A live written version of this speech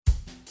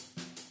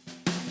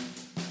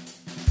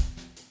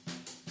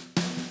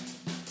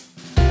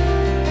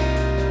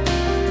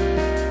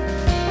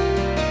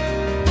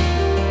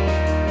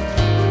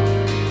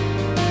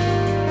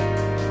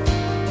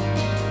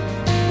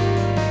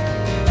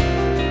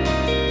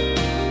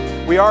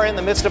We are in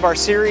the midst of our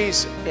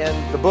series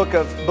in the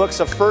books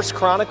of First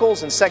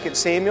Chronicles and Second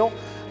Samuel.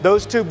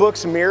 Those two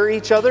books mirror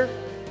each other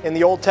in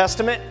the Old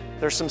Testament.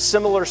 There's some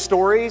similar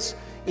stories.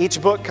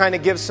 Each book kind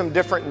of gives some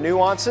different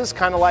nuances,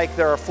 kind of like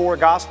there are four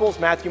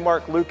Gospels, Matthew,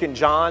 Mark, Luke, and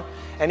John.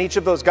 And each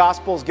of those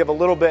Gospels give a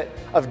little bit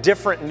of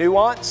different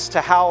nuance to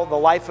how the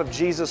life of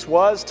Jesus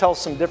was, tell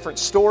some different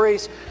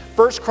stories.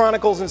 First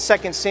Chronicles and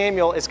Second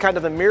Samuel is kind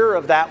of the mirror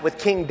of that with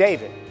King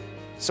David.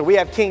 So we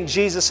have King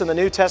Jesus in the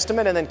New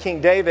Testament, and then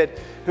King David,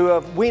 who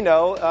we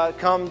know,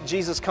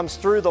 Jesus comes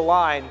through the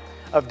line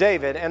of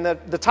David. And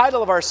the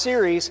title of our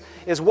series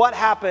is What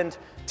Happened,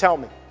 Tell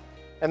Me.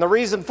 And the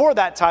reason for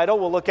that title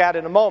we'll look at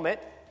in a moment.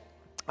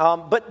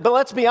 But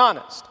let's be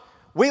honest.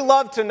 We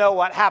love to know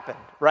what happened,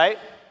 right?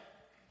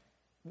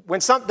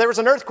 There was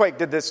an earthquake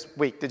this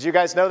week. Did you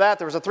guys know that?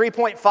 There was a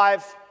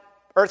 3.5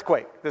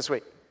 earthquake this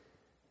week.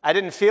 I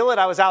didn't feel it.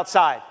 I was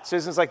outside.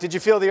 Susan's like, did you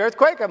feel the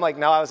earthquake? I'm like,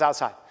 no, I was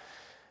outside.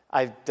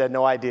 I had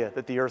no idea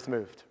that the earth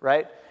moved,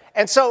 right?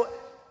 And so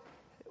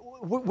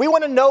we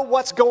want to know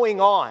what's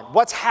going on,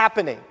 what's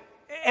happening.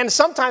 And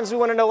sometimes we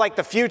want to know like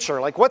the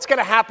future, like what's going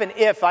to happen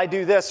if I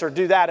do this or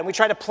do that. And we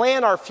try to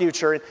plan our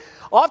future. And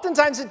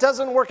oftentimes it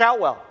doesn't work out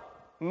well.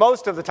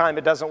 Most of the time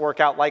it doesn't work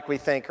out like we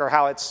think or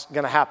how it's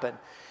going to happen.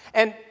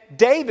 And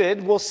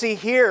David, we'll see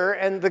here,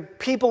 and the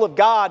people of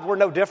God were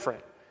no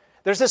different.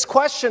 There's this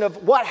question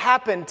of what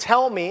happened,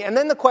 tell me. And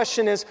then the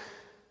question is,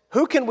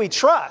 who can we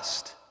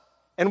trust?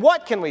 And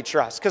what can we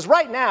trust? Because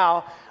right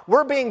now,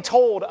 we're being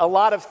told a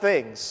lot of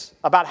things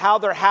about how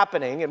they're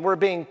happening, and we're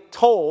being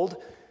told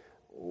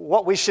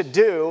what we should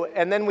do,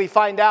 and then we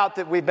find out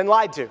that we've been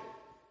lied to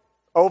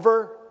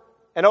over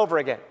and over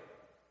again.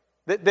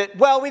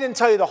 Well, we didn't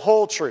tell you the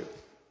whole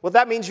truth. Well,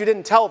 that means you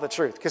didn't tell the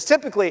truth. Because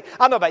typically, I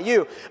don't know about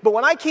you, but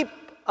when I keep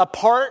a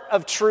part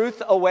of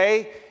truth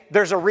away,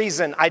 there's a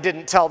reason I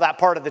didn't tell that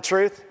part of the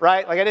truth,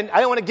 right? Like I didn't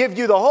want to give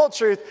you the whole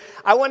truth.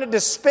 I wanted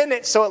to spin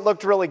it so it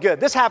looked really good.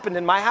 This happened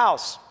in my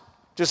house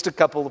just a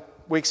couple of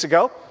weeks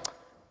ago.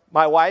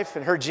 My wife,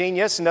 and her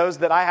genius, knows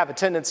that I have a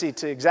tendency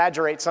to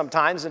exaggerate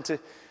sometimes and to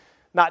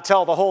not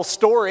tell the whole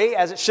story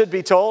as it should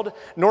be told.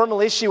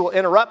 Normally, she will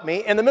interrupt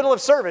me. In the middle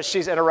of service,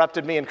 she's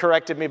interrupted me and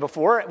corrected me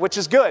before, which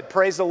is good.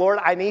 Praise the Lord.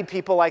 I need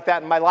people like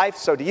that in my life.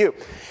 So do you.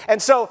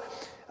 And so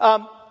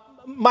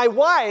my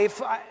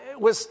wife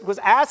was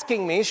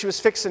asking me, she was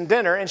fixing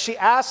dinner, and she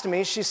asked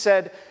me, she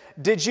said,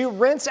 did you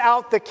rinse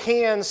out the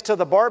cans to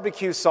the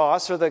barbecue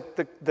sauce or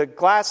the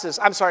glasses,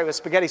 I'm sorry, it was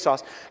spaghetti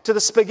sauce, to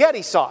the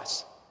spaghetti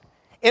sauce?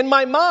 In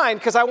my mind,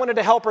 because I wanted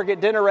to help her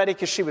get dinner ready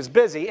because she was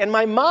busy, in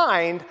my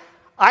mind,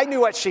 I knew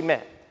what she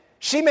meant.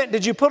 She meant,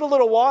 did you put a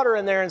little water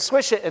in there and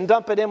swish it and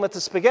dump it in with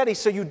the spaghetti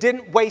so you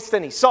didn't waste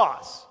any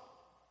sauce?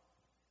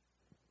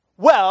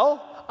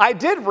 Well, I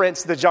did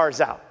rinse the jars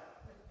out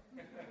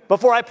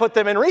before I put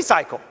them in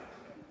recycle.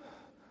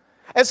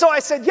 And so I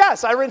said,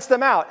 yes, I rinsed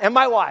them out. And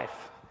my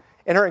wife,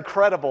 in her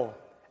incredible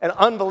and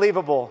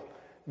unbelievable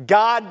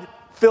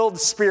God-filled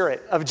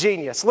spirit of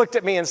genius, looked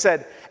at me and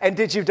said, and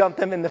did you dump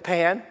them in the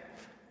pan?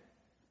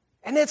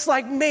 And it's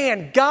like,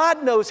 man,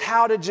 God knows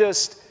how to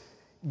just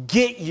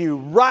get you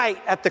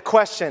right at the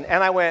question.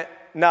 And I went,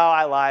 no,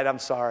 I lied. I'm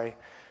sorry.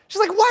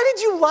 She's like, why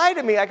did you lie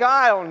to me? I go,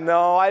 I don't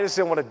know. I just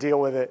didn't want to deal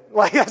with it.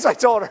 Like, as I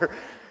told her.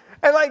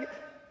 And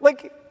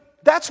like,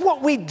 that's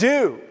what we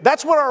do.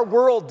 That's what our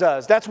world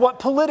does. That's what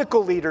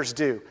political leaders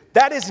do.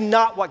 That is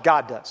not what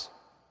God does.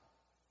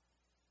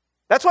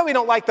 That's why we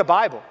don't like the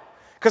Bible.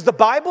 Because the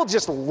Bible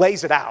just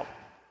lays it out.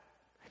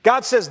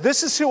 God says,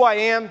 this is who I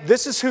am.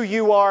 This is who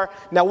you are.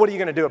 Now, what are you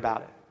going to do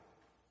about it?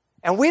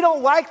 And we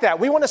don't like that.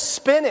 We want to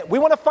spin it. We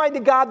want to find a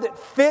God that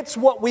fits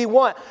what we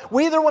want.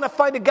 We either want to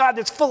find a God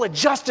that's full of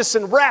justice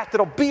and wrath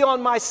that'll be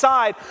on my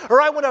side, or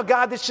I want a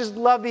God that's just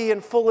lovey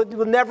and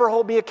will never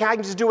hold me accountable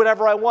and just do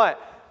whatever I want.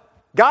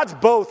 God's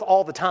both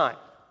all the time.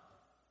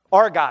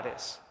 Our God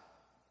is.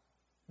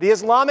 The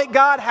Islamic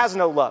God has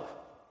no love.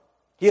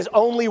 He is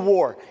only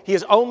war. He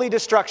is only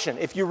destruction.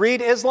 If you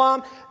read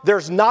Islam,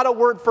 there's not a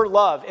word for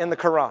love in the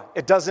Quran.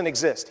 It doesn't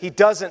exist. He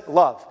doesn't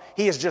love.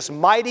 He is just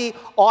mighty,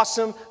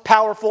 awesome,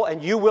 powerful,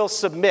 and you will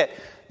submit.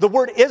 The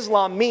word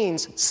Islam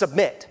means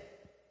submit.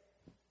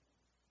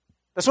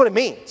 That's what it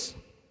means.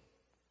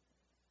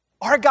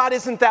 Our God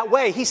isn't that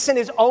way. He sent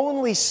his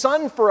only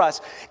son for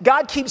us.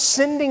 God keeps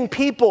sending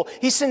people.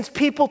 He sends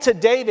people to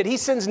David. He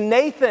sends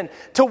Nathan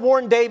to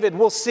warn David.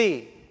 We'll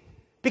see.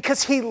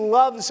 Because he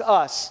loves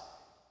us.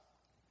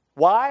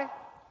 Why?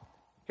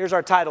 Here's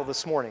our title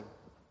this morning.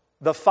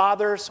 The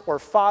Father's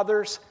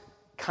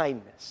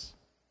kindness.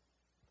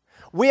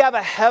 We have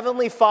a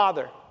heavenly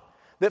Father.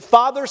 That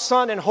Father,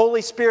 Son, and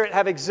Holy Spirit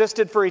have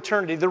existed for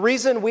eternity. The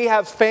reason we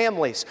have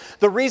families,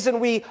 the reason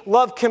we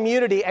love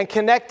community and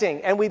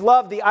connecting, and we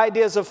love the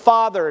ideas of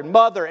father and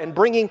mother and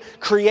bringing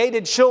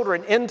created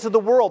children into the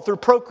world through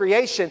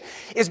procreation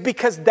is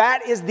because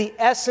that is the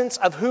essence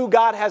of who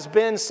God has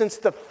been since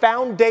the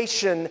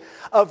foundation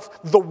of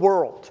the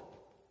world.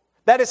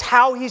 That is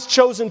how he's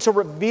chosen to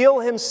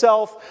reveal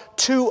himself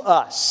to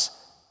us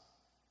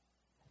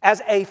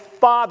as a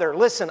father.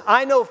 Listen,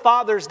 I know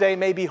Father's Day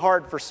may be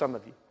hard for some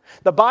of you.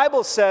 The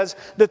Bible says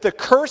that the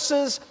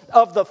curses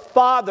of the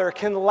father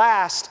can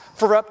last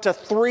for up to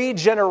 3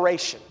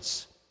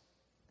 generations.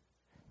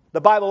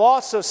 The Bible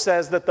also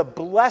says that the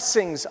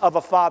blessings of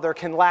a father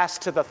can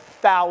last to the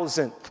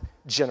 1,000th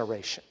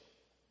generation.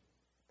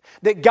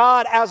 That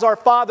God, as our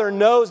Father,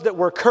 knows that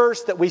we're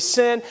cursed, that we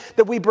sin,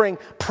 that we bring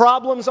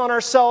problems on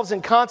ourselves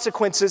and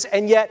consequences,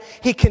 and yet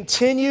He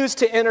continues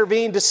to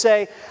intervene to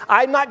say,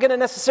 I'm not going to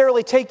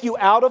necessarily take you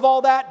out of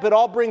all that, but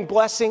I'll bring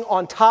blessing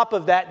on top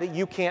of that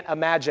you can't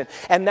imagine.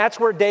 And that's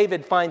where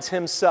David finds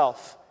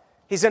himself.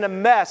 He's in a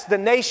mess. The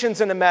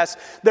nation's in a mess.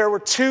 There were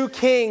 2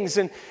 kings,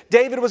 and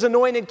David was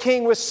anointed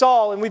king with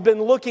Saul, and we've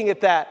been looking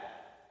at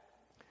that.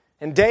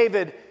 And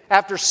David,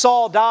 after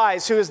Saul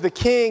dies, who is the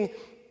king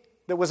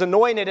that was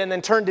anointed and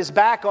then turned his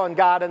back on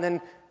God, and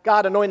then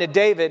God anointed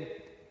David.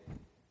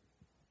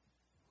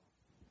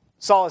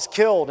 Saul is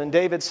killed, and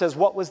David says,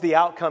 what was the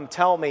outcome?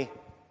 Tell me.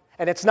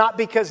 And it's not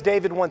because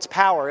David wants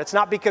power. It's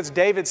not because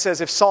David says,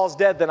 if Saul's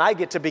dead, then I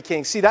get to be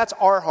king. See, that's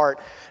our heart.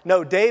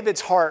 No,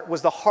 David's heart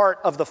was the heart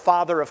of the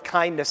Father of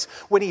kindness.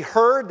 When he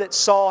heard that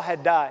Saul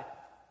had died,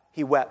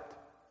 he wept.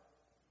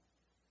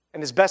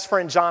 And his best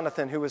friend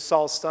Jonathan, who was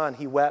Saul's son,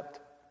 he wept.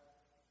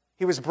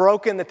 He was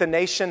broken that the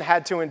nation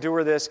had to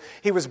endure this.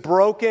 He was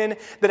broken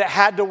that it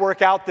had to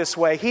work out this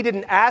way. He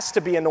didn't ask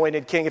to be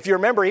anointed king. If you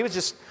remember, he was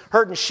just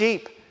herding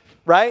sheep,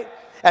 right?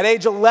 At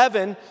age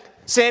 11,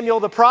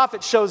 Samuel the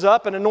prophet shows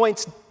up and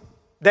anoints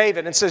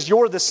David and says,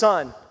 you're the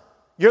son.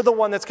 You're the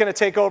one that's going to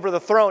take over the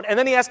throne. And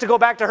then he has to go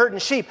back to herding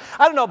sheep.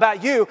 I don't know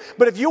about you,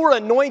 but if you were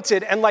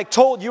anointed and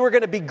told you were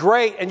going to be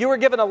great and you were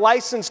given a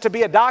license to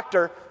be a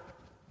doctor,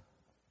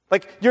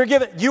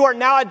 you are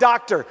now a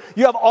doctor.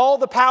 You have all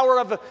the power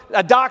of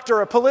a doctor,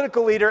 a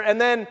political leader,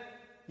 and then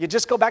you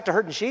just go back to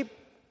herding sheep?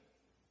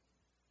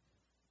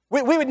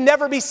 We would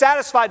never be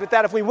satisfied with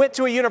that if we went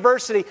to a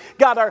university,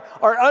 got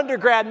our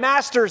undergrad,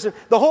 masters, and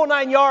the whole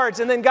 9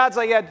 yards, and then God's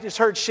like, yeah, just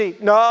herd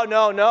sheep. No,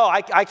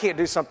 I can't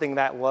do something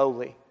that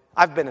lowly.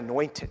 I've been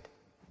anointed.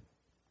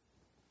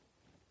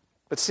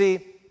 But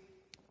see,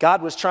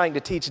 God was trying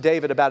to teach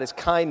David about his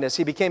kindness.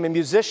 He became a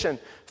musician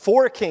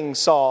for King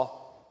Saul.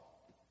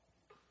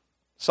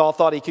 Saul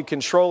thought he could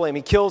control him.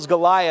 He kills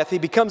Goliath. He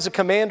becomes a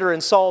commander in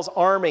Saul's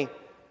army.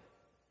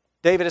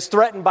 David is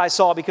threatened by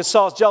Saul because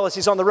Saul's jealous.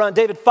 He's on the run.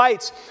 David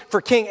fights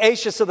for King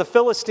Achish of the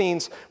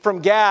Philistines from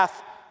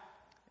Gath,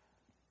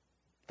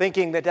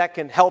 thinking that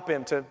can help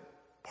him to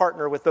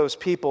partner with those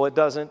people. It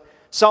doesn't.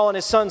 Saul and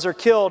his sons are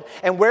killed.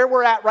 And where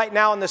we're at right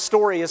now in the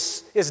story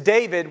is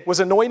David was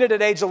anointed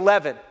at age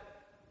 11.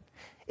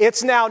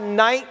 It's now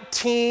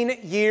 19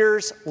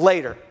 years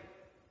later.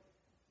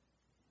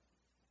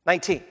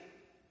 19.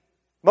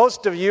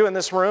 Most of you in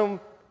this room,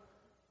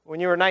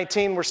 when you were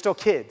 19, were still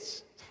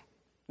kids.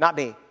 Not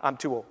me. I'm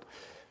too old.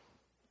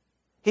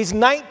 He's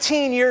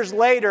 19 years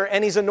later,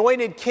 and he's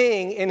anointed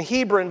king in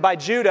Hebron by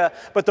Judah,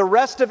 but the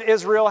rest of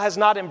Israel has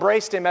not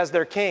embraced him as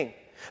their king.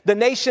 The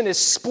nation is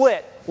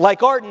split,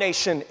 like our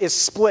nation is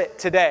split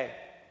today.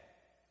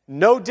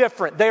 No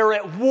different. They are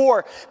at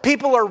war.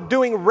 People are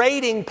doing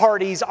raiding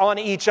parties on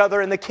each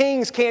other, and the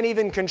kings can't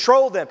even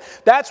control them.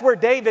 That's where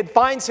David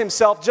finds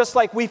himself, just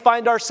like we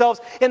find ourselves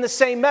in the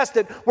same mess,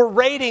 that we're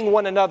raiding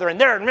one another, and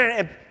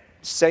they're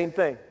same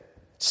thing,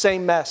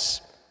 same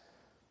mess.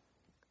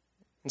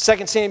 In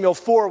 2 Samuel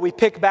 4, we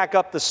pick back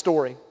up the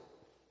story.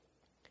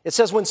 It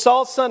says, when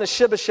Saul's son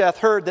Ishbosheth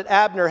heard that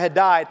Abner had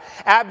died,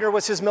 Abner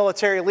was his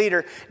military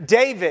leader,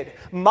 David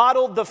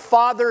modeled the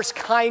father's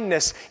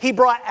kindness. He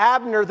brought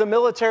Abner, the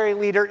military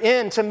leader,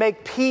 in to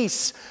make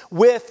peace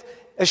with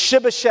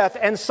Ishbosheth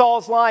and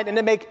Saul's line and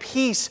to make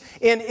peace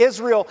in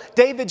Israel.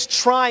 David's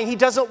trying. He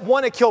doesn't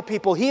want to kill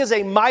people. He is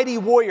a mighty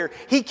warrior.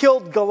 He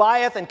killed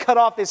Goliath and cut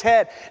off his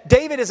head.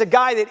 David is a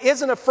guy that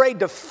isn't afraid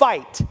to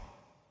fight.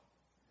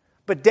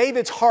 But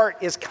David's heart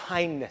is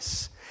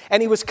kindness.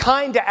 And he was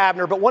kind to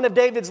Abner, but one of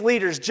David's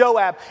leaders,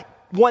 Joab,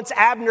 wants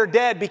Abner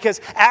dead because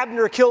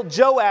Abner killed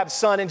Joab's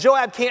son, and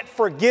Joab can't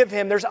forgive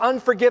him. There's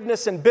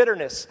unforgiveness and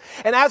bitterness.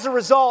 And as a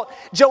result,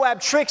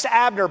 Joab tricks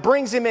Abner,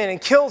 brings him in, and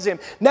kills him.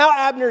 Now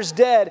Abner's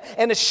dead,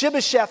 and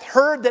Ishbosheth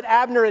heard that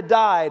Abner had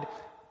died.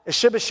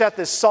 Ishbosheth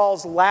is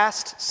Saul's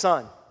last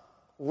son,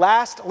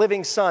 last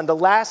living son, the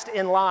last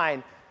in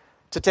line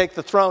to take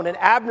the throne. And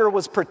Abner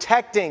was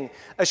protecting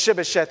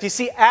Ishbosheth. You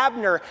see,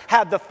 Abner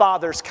had the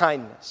father's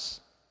kindness.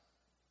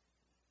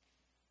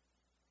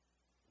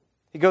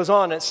 He goes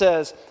on, it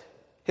says,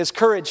 his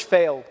courage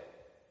failed,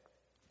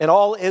 and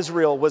all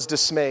Israel was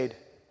dismayed.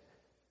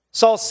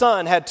 Saul's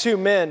son had 2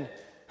 men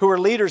who were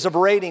leaders of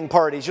raiding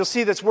parties. You'll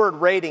see this word,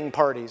 raiding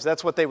parties.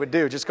 That's what they would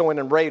do, just go in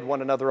and raid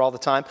one another all the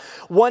time.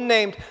 One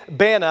named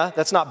Bana,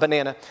 that's not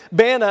banana,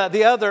 Bana,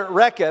 the other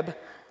Rechab,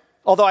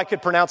 although I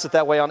could pronounce it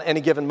that way on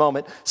any given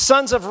moment.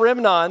 Sons of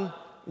Rimnon,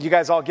 you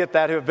guys all get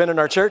that who have been in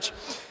our church,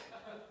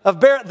 of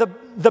the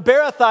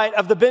Beerothite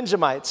of the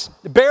Benjamites.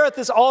 Beeroth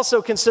is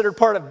also considered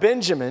part of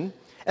Benjamin,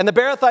 and the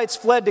Beerothites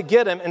fled to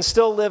get him and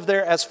still live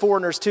there as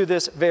foreigners to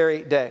this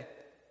very day.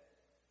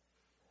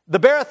 The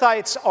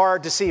Beerothites are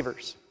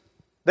deceivers.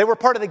 They were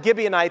part of the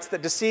Gibeonites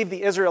that deceived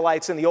the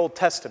Israelites in the Old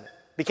Testament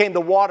became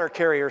the water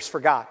carriers for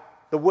God,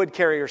 the wood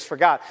carriers for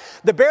God.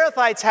 The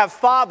Beerothites have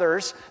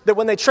fathers that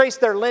when they trace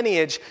their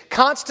lineage,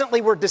 constantly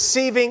were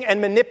deceiving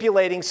and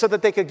manipulating so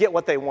that they could get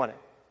what they wanted.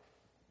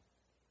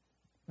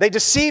 They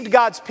deceived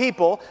God's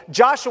people.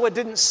 Joshua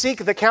didn't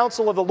seek the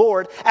counsel of the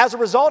Lord. As a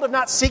result of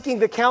not seeking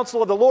the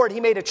counsel of the Lord,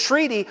 he made a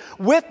treaty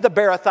with the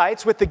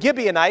Beerothites, with the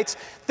Gibeonites,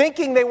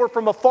 thinking they were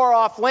from a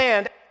far-off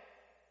land.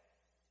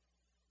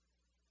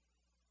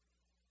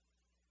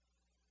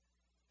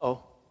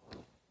 Oh,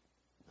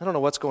 I don't know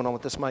what's going on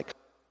with this mic.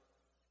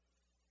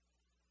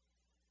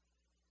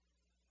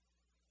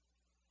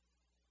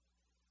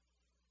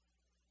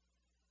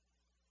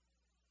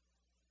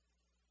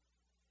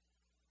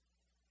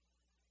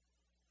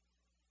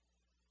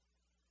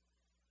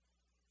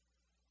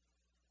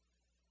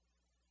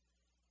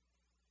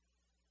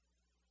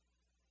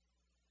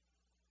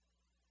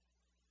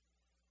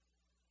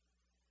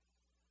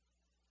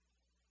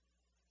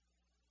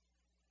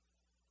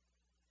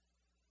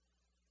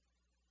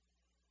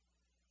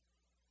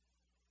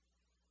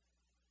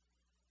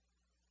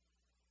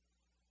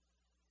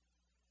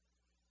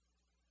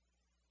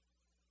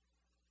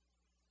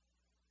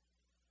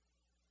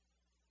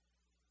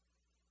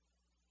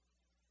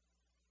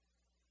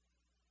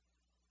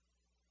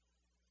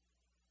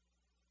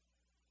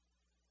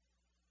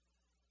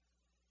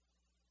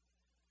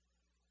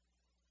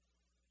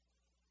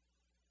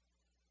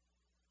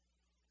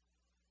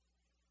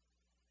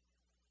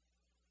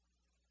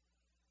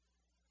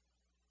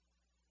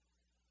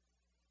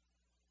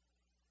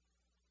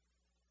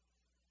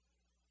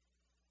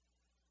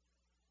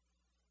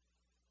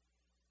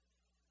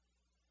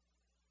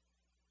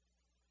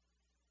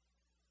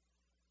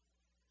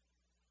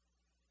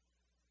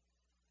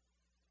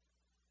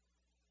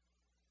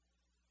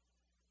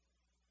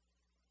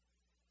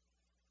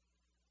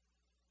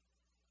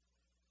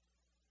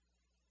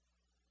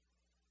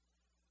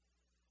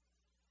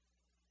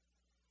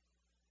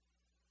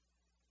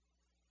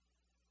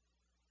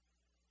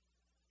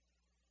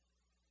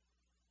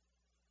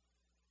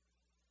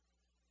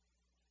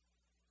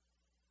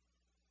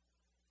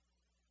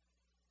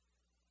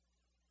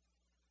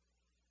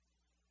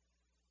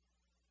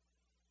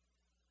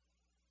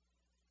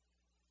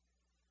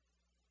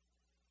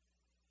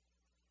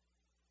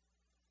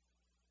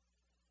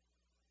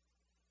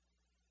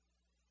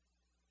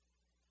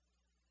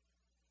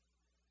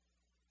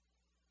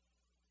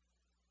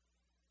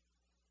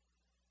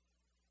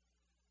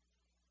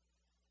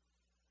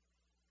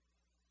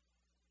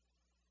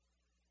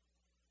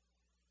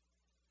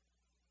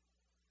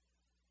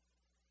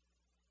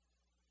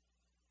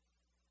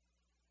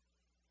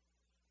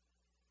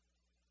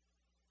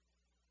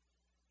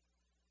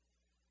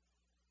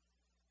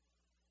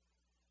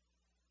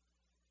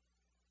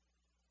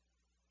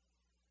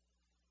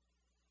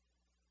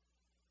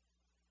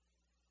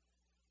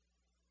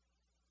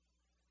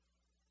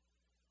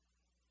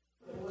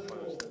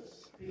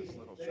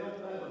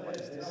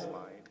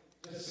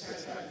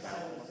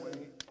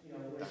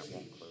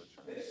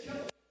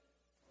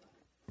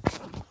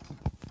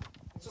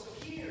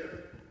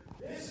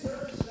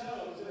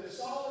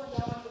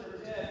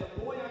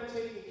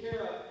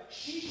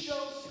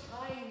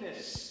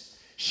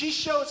 She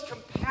shows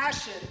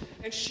compassion,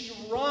 and she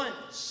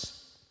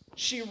runs.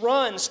 She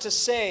runs to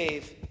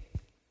save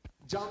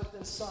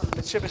Jonathan's son,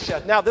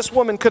 Mephibosheth. Now, this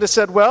woman could have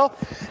said, well,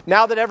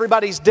 now that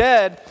everybody's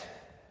dead,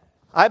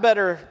 I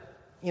better,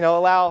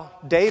 allow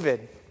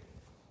David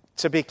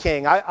to be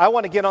king. I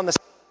want to get on the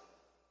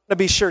to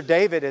be sure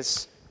David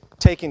is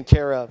taken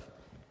care of.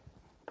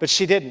 But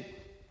she didn't.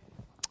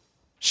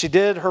 She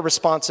did her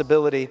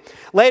responsibility.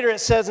 Later it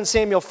says in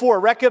Samuel 4,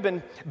 Rechab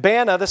and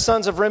Baanah, the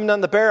sons of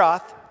Rimnon the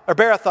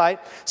Beerothite,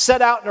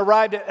 set out and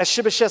arrived at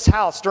Mephibosheth's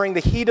house during the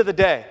heat of the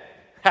day.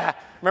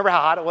 Remember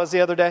how hot it was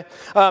the other day?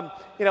 When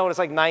it's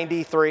like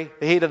 93,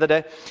 the heat of the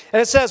day.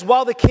 And it says,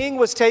 while the king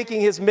was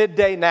taking his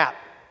midday nap.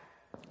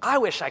 I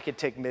wish I could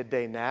take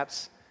midday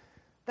naps.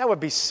 That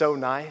would be so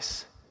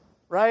nice,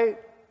 right?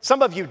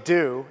 Some of you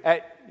do.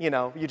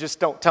 You just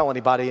don't tell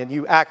anybody and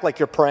you act like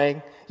you're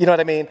praying. You know what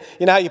I mean?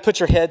 You know how you put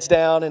your heads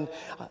down and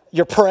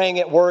you're praying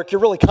at work.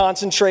 You're really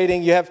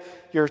concentrating. You have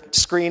your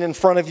screen in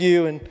front of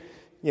you and,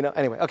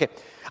 anyway. Okay.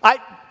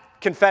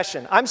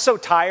 Confession. I'm so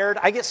tired.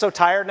 I get so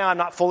tired now. I'm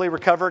not fully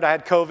recovered. I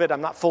had COVID.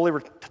 I'm not fully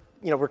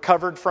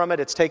recovered from it.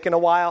 It's taken a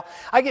while.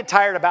 I get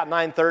tired about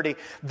 9:30.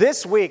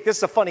 This week, this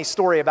is a funny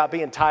story about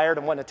being tired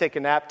and wanting to take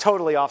a nap.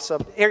 Totally off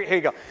subject. Here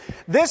you go.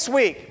 This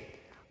week,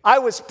 I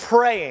was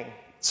praying.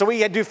 So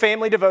we do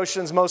family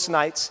devotions most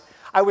nights.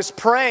 I was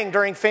praying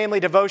during family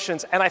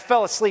devotions, and I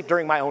fell asleep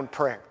during my own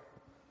prayer.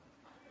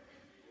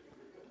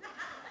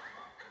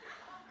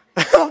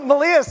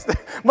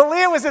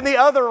 Malia was in the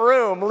other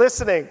room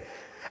listening,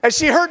 and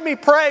she heard me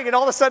praying, and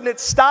all of a sudden it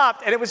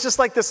stopped, and it was just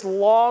like this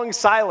long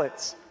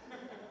silence.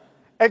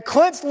 And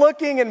Clint's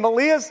looking, and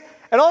Malia's,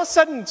 and all of a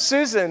sudden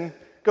Susan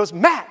goes,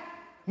 Matt,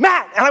 and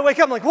I wake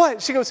up, I'm like,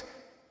 what? She goes,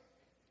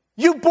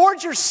 you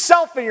bored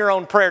yourself in your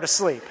own prayer to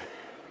sleep.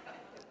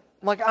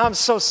 I'm like, I'm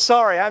so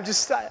sorry.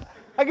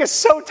 I get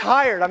so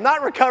tired. I'm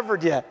not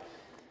recovered yet.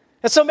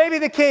 And so maybe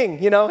the king,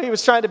 he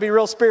was trying to be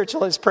real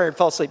spiritual in his prayer and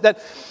fell asleep. Then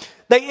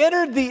they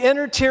entered the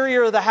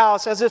interior of the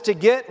house as if to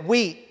get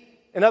wheat.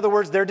 In other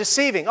words, they're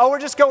deceiving. Oh, we're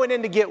just going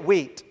in to get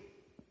wheat.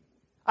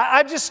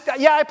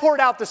 I poured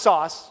out the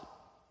sauce.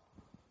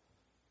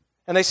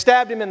 And they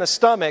stabbed him in the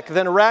stomach.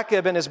 Then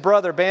Rechab and his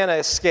brother Baanah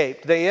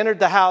escaped. They entered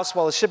the house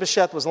while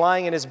Ishbosheth was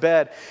lying in his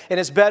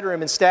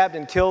bedroom, and stabbed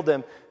and killed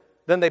him.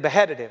 Then they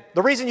beheaded him.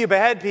 The reason you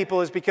behead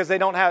people is because they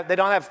don't have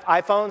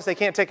iPhones. They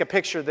can't take a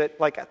picture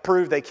that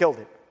prove they killed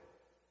him.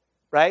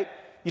 Right?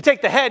 You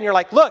take the head and you're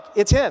like, look,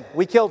 it's him.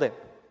 We killed him.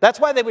 That's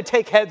why they would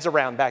take heads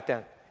around back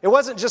then. It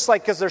wasn't just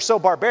like because they're so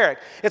barbaric.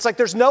 It's like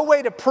there's no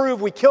way to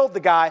prove we killed the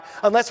guy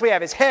unless we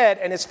have his head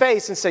and his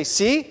face and say,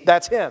 see,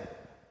 that's him.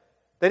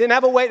 They didn't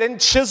have a way, they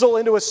didn't chisel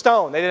into a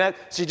stone.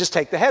 So you just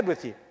take the head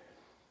with you.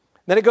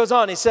 Then it goes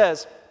on, he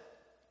says,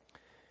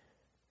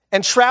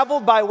 and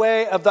traveled by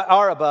way of the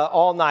Arabah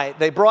all night.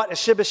 They brought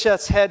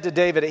Ishbosheth's head to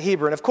David at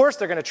Hebron. Of course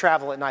they're going to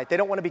travel at night. They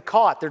don't want to be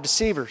caught. They're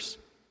deceivers.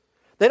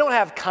 They don't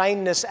have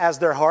kindness as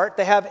their heart.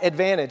 They have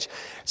advantage.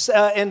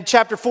 In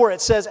chapter 4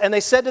 it says, and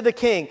they said to the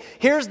king,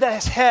 here's the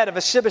head of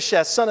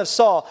Ishbosheth, son of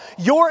Saul,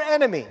 your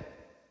enemy.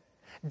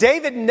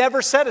 David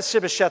never said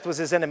Ishbosheth was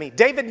his enemy.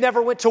 David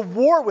never went to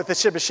war with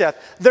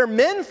Ishbosheth. Their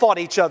men fought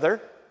each other.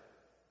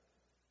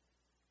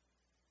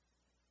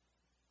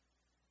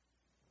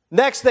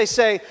 Next they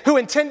say, who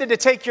intended to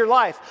take your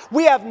life.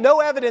 We have no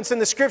evidence in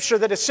the scripture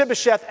that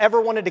Ishbosheth ever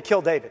wanted to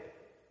kill David.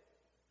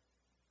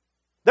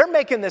 They're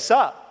making this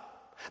up.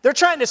 They're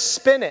trying to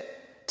spin it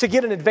to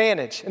get an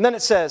advantage. And then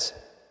it says,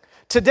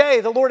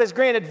 today the Lord has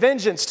granted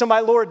vengeance to my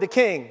lord the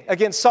king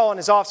against Saul and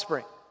his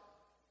offspring.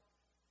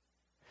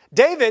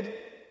 David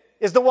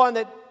is the one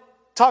that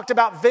talked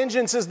about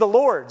vengeance is the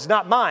Lord's,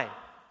 not mine.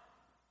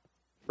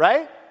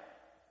 Right?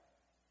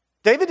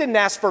 David didn't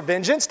ask for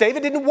vengeance.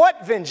 David didn't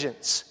want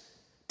vengeance.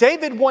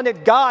 David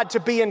wanted God to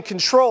be in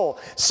control.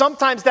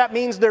 Sometimes that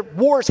means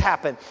wars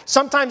happen.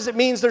 Sometimes it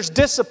means there's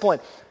discipline.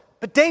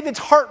 But David's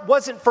heart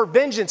wasn't for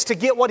vengeance to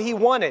get what he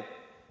wanted.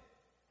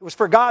 It was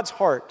for God's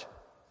heart.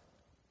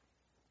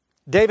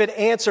 David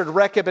answered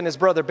Rechab and his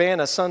brother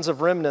Baanah, sons of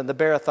Rimnah the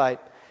Beerothite,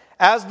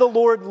 as the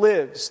Lord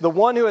lives, the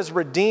one who has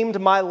redeemed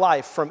my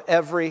life from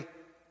every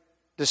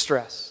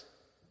distress.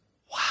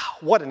 Wow,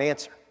 what an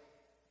answer.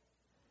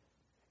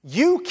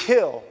 You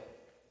kill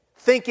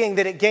thinking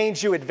that it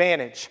gains you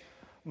advantage.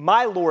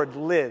 My Lord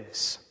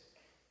lives.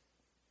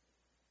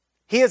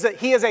 He is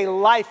a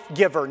life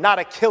giver, not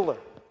a killer.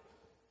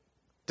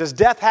 Does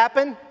death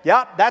happen?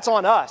 Yep, that's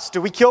on us.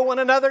 Do we kill one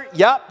another?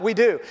 Yep, we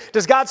do.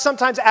 Does God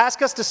sometimes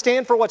ask us to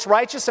stand for what's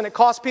righteous and it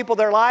costs people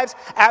their lives?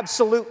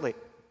 Absolutely.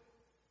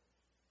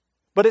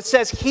 But it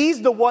says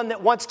He's the one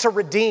that wants to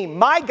redeem.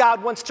 My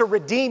God wants to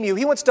redeem you.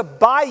 He wants to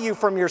buy you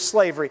from your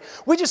slavery.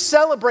 We just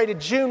celebrated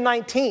June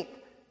 19th,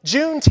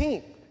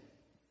 Juneteenth.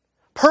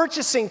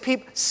 Purchasing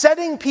people,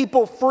 setting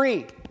people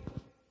free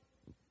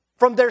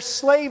from their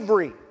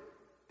slavery.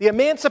 The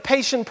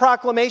Emancipation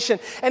Proclamation.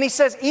 And he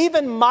says,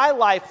 even my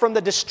life from the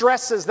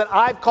distresses that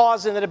I've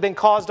caused and that have been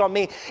caused on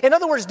me. In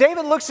other words,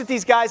 David looks at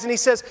these guys and he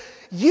says,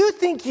 you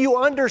think you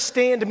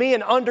understand me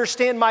and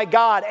understand my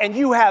God, and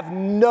you have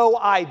no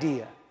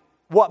idea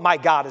what my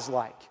God is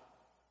like.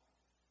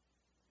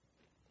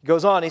 He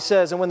goes on, he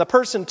says, and when the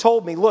person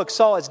told me, look,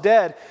 Saul is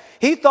dead,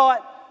 he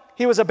thought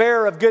he was a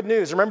bearer of good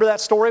news. Remember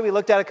that story we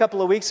looked at a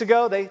couple of weeks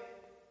ago? They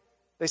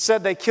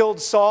said they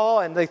killed Saul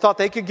and they thought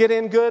they could get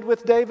in good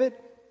with David.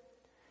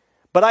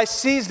 But I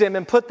seized him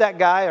and put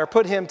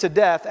him to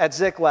death at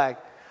Ziklag.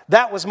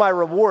 That was my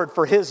reward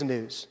for his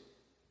news.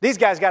 These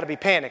guys got to be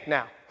panicked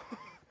now.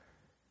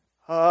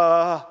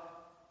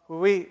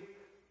 We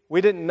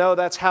didn't know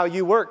that's how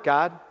you work,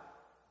 God.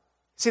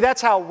 See,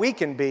 that's how we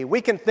can be. We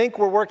can think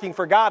we're working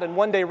for God and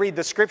one day read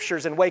the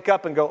scriptures and wake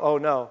up and go, oh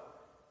no,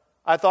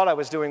 I thought I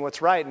was doing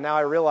what's right, and now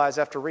I realize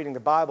after reading the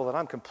Bible that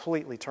I'm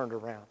completely turned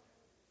around.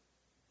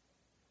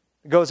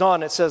 It goes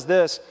on, it says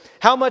this,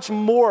 how much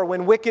more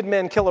when wicked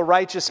men kill a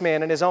righteous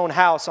man in his own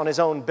house on his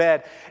own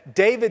bed?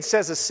 David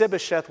says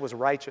Ishbosheth was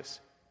righteous.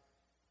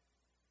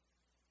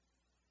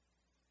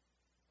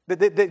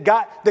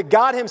 That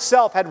God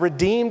himself had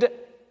redeemed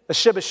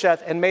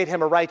Ishbosheth and made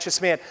him a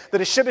righteous man. That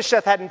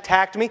Ishbosheth hadn't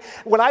attacked me.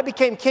 When I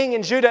became king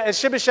in Judah,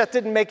 Ishbosheth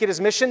didn't make it his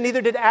mission,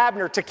 neither did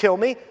Abner, to kill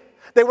me.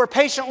 They were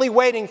patiently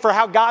waiting for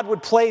how God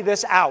would play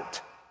this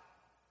out.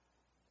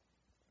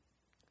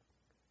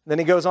 Then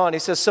he goes on, he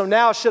says, so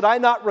now should I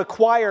not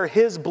require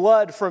his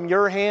blood from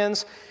your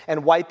hands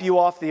and wipe you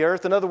off the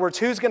earth? In other words,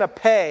 who's going to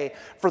pay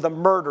for the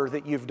murder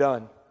that you've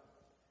done?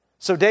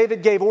 So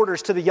David gave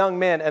orders to the young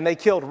men, and they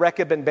killed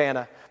Rechab and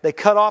Baanah. They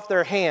cut off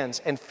their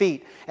hands and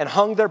feet and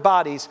hung their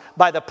bodies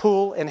by the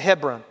pool in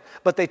Hebron.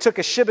 But they took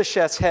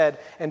Ishbosheth's head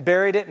and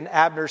buried it in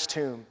Abner's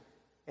tomb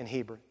in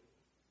Hebron.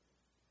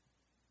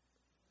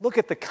 Look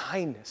at the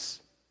kindness.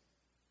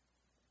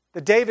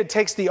 That David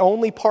takes the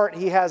only part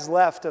he has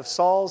left of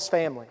Saul's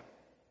family.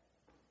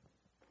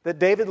 That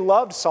David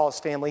loved Saul's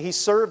family. He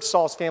served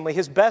Saul's family.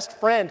 His best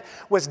friend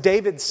was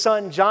David's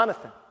son,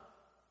 Jonathan.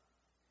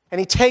 And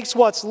he takes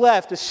what's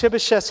left,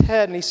 Ishbosheth's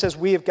head, and he says,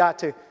 we have got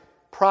to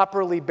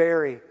properly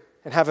bury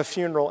and have a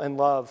funeral and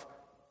love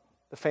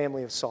the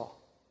family of Saul,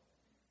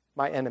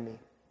 my enemy.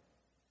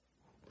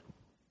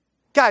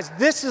 Guys,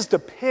 this is the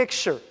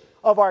picture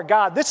of our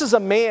God. This is a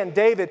man,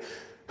 David,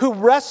 who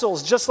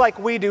wrestles just like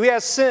we do. He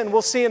has sin,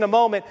 we'll see in a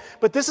moment.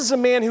 But this is a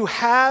man who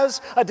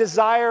has a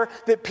desire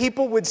that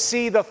people would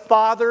see the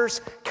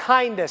Father's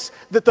kindness,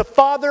 that the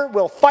Father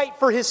will fight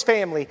for his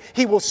family.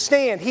 He will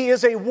stand. He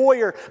is a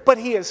warrior, but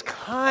he is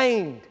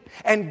kind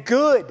and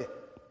good. And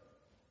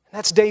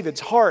that's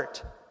David's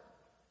heart.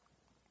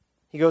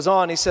 He goes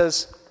on, he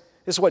says,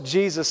 this is what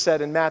Jesus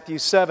said in Matthew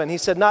 7. He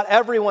said, not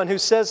everyone who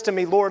says to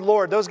me, Lord,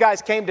 Lord. Those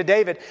guys came to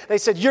David. They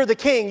said, you're the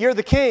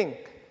king,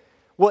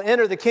 will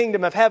enter the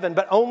kingdom of heaven,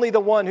 but only the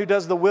one who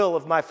does the will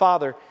of my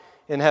Father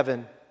in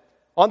heaven.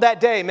 On that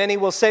day, many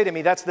will say to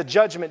me, that's the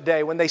judgment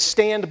day, when they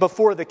stand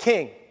before the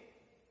king.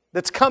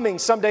 That's coming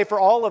someday for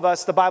all of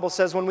us, the Bible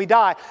says, when we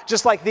die,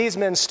 just like these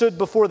men stood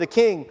before the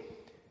king.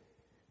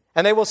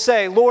 And they will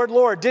say, Lord,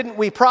 Lord, didn't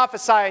we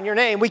prophesy in your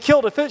name? We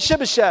killed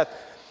Shibbosheth.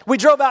 We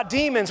drove out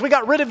demons. We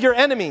got rid of your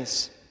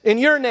enemies in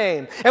your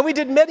name. And we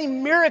did many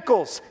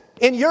miracles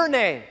in your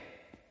name.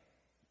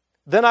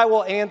 Then I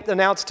will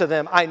announce to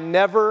them, I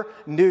never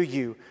knew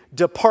you.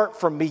 Depart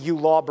from me, you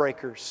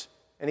lawbreakers.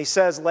 And he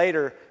says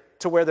later,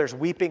 to where there's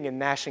weeping and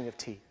gnashing of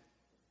teeth.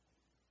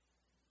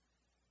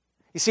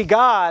 You see,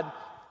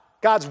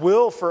 God's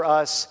will for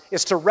us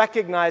is to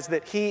recognize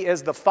that he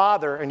is the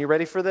Father. And you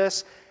ready for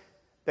this?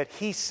 That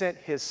he sent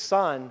his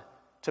Son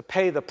to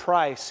pay the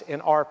price in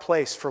our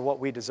place for what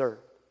we deserve.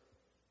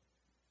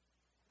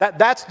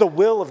 That's the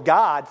will of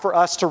God for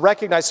us to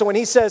recognize. So when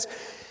he says,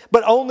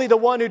 but only the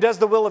one who does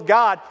the will of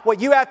God, what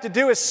you have to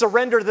do is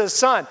surrender to the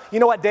Son. You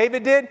know what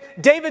David did?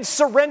 David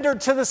surrendered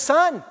to the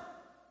Son.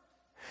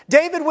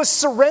 David was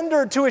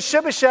surrendered to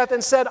Ishbosheth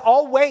and said,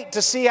 I'll wait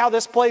to see how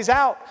this plays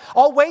out.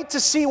 I'll wait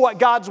to see what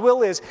God's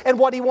will is and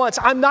what he wants.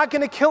 I'm not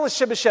going to kill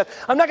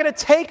Ishbosheth. I'm not going to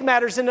take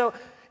matters into...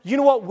 You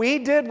know what we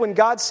did when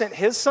God sent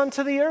his Son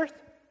to the earth?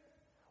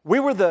 We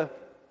were the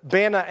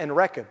Bana and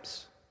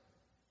Rechobs.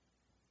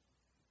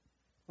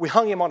 We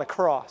hung him on a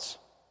cross.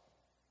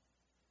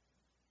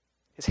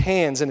 His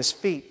hands and his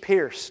feet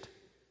pierced,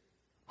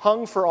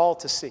 hung for all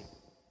to see.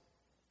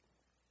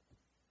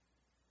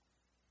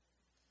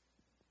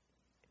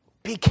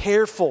 Be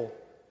careful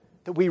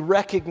that we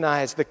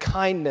recognize the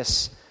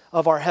kindness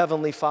of our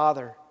Heavenly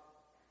Father.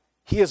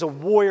 He is a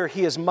warrior,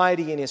 he is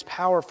mighty, and he is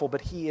powerful,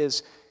 but he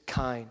is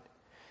kind.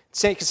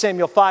 2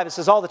 Samuel 5, it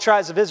says, all the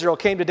tribes of Israel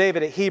came to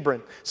David at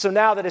Hebron. So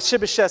now that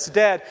Ishbosheth's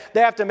dead,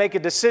 they have to make a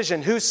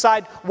decision. Whose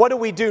side, what do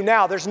we do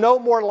now? There's no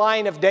more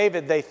line of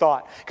David, they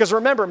thought. Because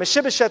remember,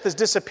 Mephibosheth has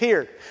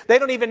disappeared. They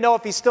don't even know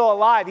if he's still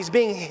alive. He's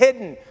being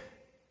hidden.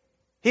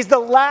 He's the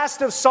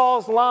last of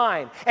Saul's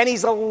line. And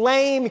he's a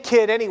lame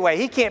kid anyway.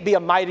 He can't be a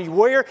mighty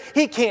warrior.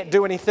 He can't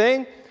do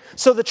anything.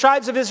 So the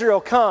tribes of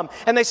Israel come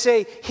and they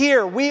say,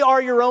 here, we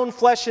are your own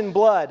flesh and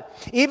blood.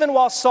 Even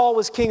while Saul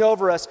was king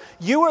over us,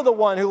 you are the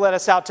one who led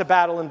us out to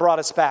battle and brought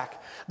us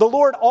back. The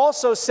Lord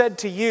also said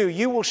to you,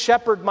 you will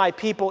shepherd my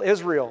people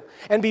Israel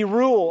and be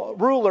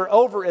ruler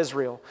over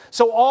Israel.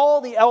 So all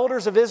the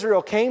elders of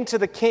Israel came to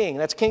the king,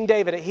 that's King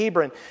David at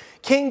Hebron.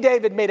 King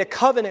David made a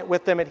covenant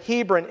with them at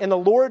Hebron in the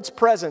Lord's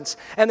presence,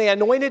 and they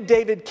anointed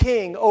David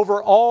king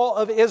over all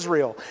of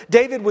Israel.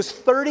 David was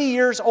 30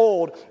 years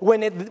old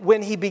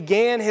when he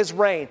began his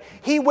reign.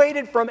 He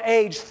waited from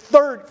age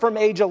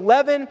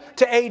 11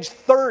 to age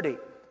 30.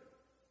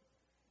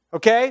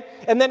 Okay?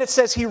 And then it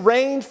says he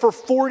reigned for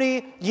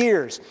 40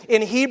 years.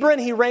 In Hebron,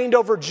 he reigned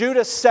over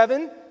Judah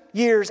 7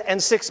 years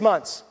and 6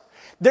 months.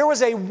 There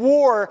was a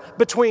war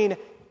between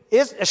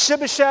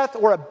Ishbosheth,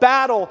 or a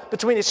battle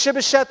between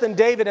Ishbosheth and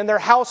David and their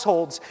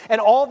households and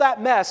all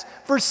that mess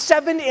for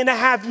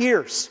 7.5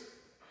 years.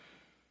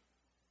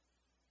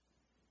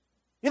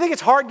 You think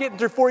it's hard getting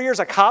through 4 years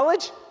of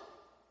college?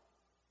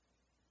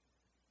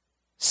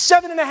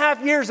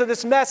 7.5 years of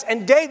this mess,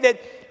 and David,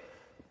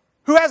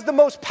 who has the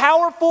most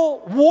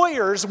powerful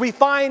warriors we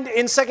find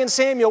in 2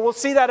 Samuel, we'll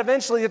see that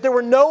eventually, that there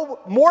were no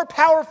more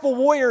powerful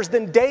warriors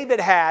than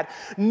David had,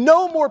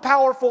 no more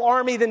powerful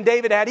army than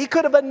David had. He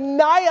could have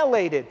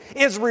annihilated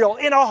Israel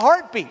in a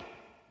heartbeat.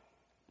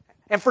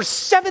 And for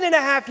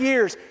 7.5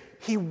 years,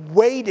 he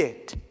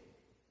waited.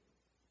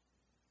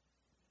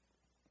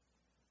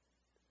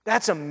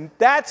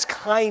 That's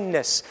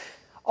kindness.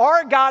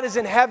 Our God is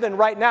in heaven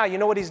right now. You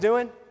know what he's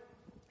doing?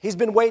 He's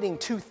been waiting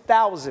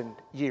 2,000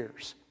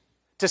 years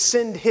to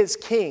send his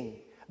king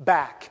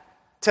back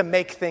to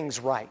make things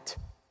right.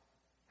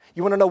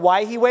 You want to know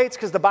why he waits?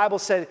 Because the Bible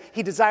said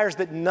he desires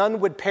that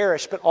none would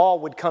perish, but all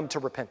would come to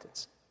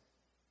repentance.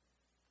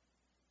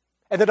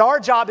 And that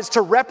our job is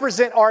to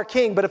represent our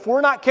king, but if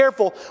we're not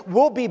careful,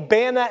 we'll be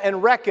Bana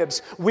and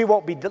Rechobs. We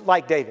won't be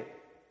like David.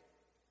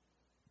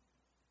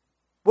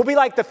 We'll be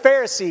like the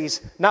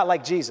Pharisees, not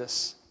like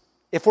Jesus,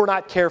 if we're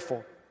not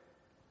careful.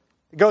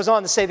 It goes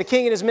on to say, the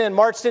king and his men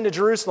marched into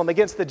Jerusalem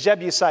against the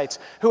Jebusites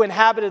who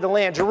inhabited the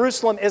land.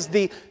 Jerusalem is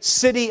the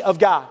city of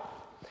God.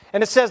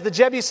 And it says the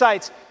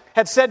Jebusites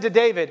had said to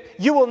David,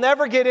 "You will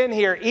never get in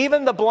here.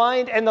 Even the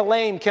blind and the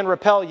lame can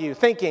repel you,"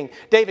 thinking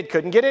David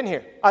couldn't get in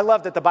here. I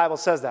love that the Bible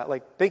says that,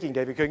 like thinking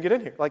David couldn't get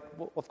in here. Like,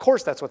 well, of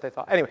course that's what they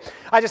thought. Anyway,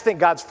 I just think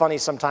God's funny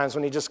sometimes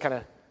when he just kind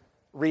of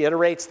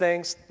reiterates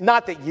things.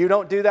 Not that you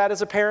don't do that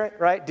as a parent,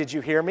 right? Did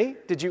you hear me?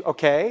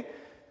 Okay.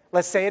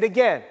 Let's say it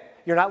again.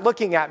 You're not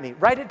looking at me.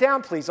 Write it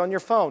down, please, on your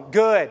phone.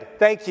 Good.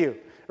 Thank you.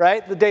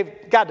 Right?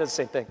 God does the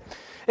same thing.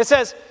 It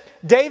says,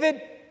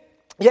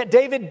 Yet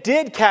David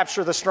did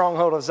capture the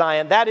stronghold of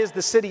Zion, that is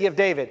the city of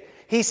David.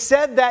 He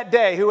said that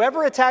day,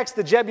 "Whoever attacks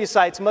the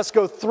Jebusites must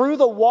go through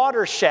the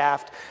water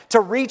shaft to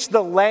reach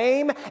the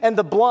lame and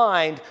the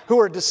blind who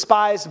are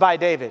despised by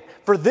David.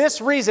 For this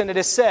reason it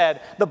is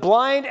said, the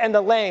blind and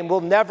the lame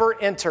will never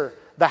enter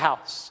the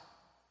house."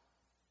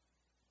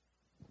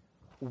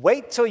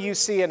 Wait till you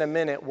see in a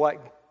minute what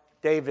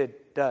David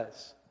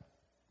does.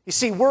 You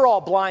see, we're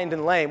all blind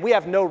and lame. We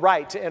have no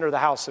right to enter the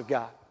house of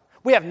God.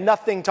 We have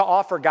nothing to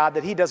offer God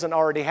that he doesn't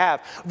already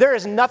have. There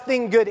is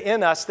nothing good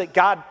in us that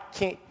God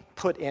can't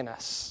put in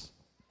us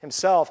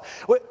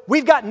himself.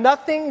 We've got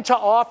nothing to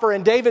offer,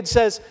 and David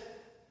says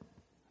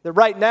that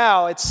right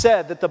now it's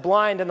said that the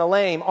blind and the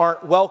lame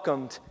aren't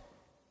welcomed.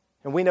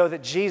 And we know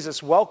that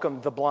Jesus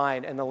welcomed the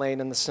blind and the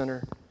lame and the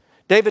sinner.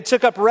 David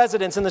took up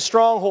residence in the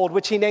stronghold,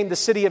 which he named the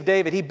city of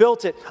David. He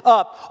built it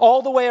up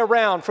all the way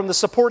around from the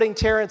supporting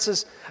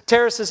terraces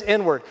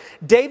inward.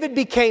 David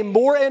became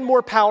more and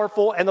more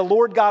powerful, and the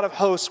Lord God of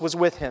hosts was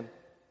with him.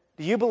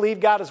 Do you believe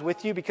God is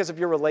with you because of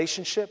your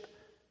relationship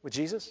with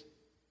Jesus?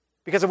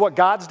 Because of what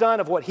God's done,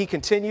 of what he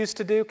continues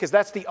to do? Because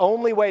that's the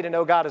only way to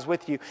know God is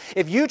with you.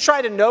 If you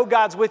try to know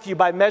God's with you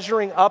by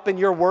measuring up in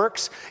your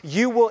works,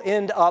 you will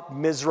end up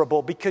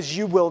miserable because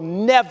you will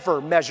never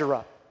measure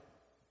up.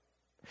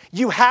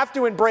 You have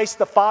to embrace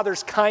the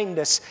Father's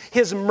kindness,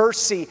 his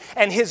mercy,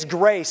 and his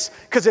grace,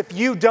 because if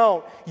you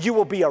don't, you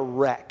will be a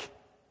wreck.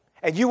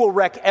 And you will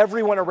wreck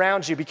everyone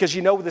around you because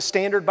you know the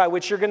standard by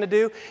which you're going to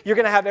do. You're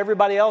going to have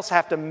everybody else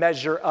have to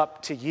measure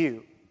up to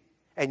you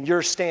and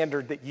your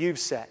standard that you've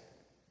set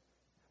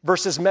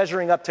versus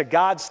measuring up to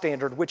God's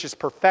standard, which is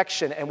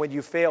perfection. And when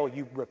you fail,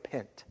 you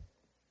repent.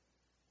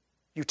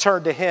 You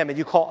turn to him and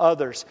you call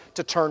others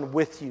to turn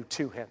with you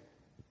to him,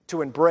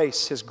 to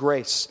embrace his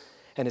grace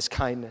and his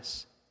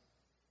kindness.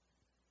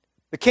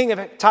 The king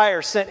of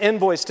Tyre sent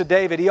envoys to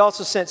David. He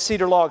also sent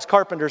cedar logs,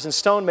 carpenters, and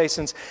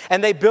stonemasons,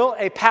 and they built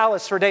a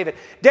palace for David.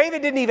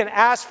 David didn't even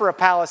ask for a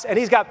palace, and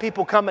he's got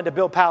people coming to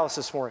build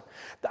palaces for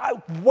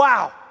him.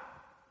 Wow.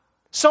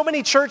 So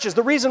many churches,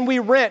 the reason we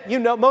rent,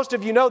 most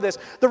of you know this,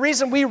 the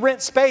reason we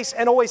rent space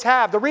and always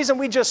have, the reason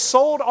we just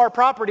sold our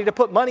property to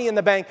put money in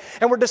the bank,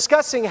 and we're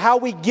discussing how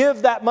we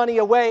give that money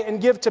away and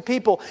give to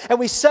people, and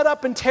we set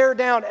up and tear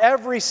down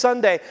every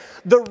Sunday.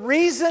 The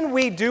reason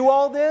we do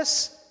all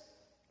this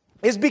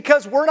is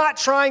because we're not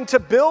trying to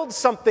build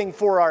something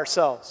for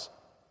ourselves.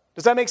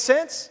 Does that make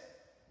sense?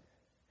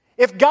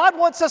 If God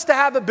wants us to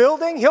have a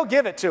building, he'll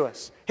give it to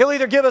us. He'll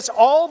either give us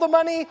all the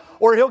money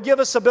or he'll give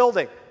us a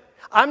building.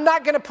 I'm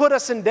not going to put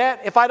us in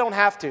debt if I don't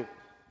have to.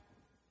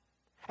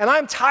 And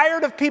I'm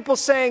tired of people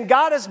saying,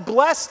 God has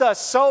blessed us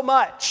so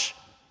much.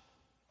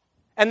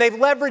 And they've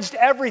leveraged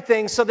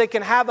everything so they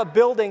can have a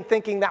building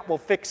thinking that will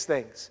fix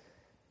things.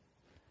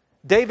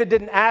 David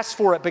didn't ask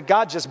for it, but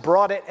God just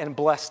brought it and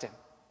blessed him.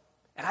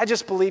 And I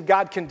just believe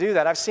God can do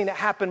that. I've seen it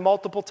happen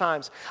multiple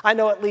times. I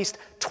know at least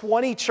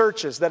 20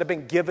 churches that have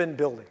been given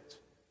buildings.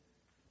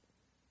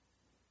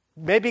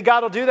 Maybe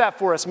God will do that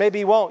for us. Maybe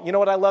he won't. You know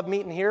what I love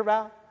meeting here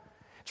about?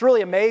 It's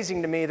really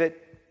amazing to me that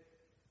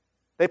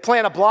they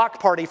plan a block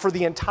party for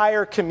the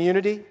entire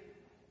community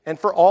and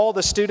for all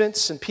the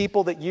students and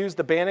people that use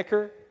the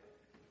Banneker,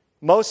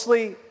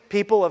 mostly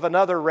people of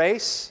another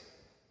race,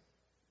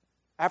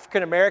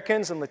 African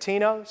Americans and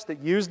Latinos that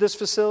use this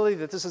facility,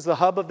 that this is the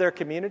hub of their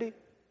community.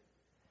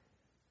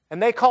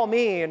 And they call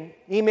me and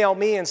email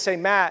me and say,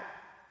 Matt,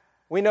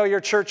 we know your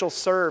church will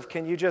serve.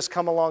 Can you just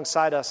come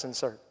alongside us and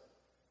serve?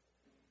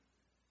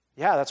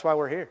 Yeah, that's why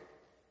we're here.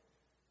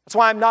 That's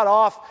why I'm not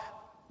off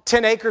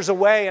 10 acres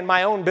away in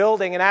my own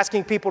building and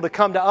asking people to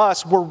come to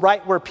us. We're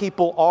right where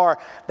people are.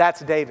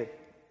 That's David.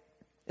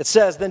 It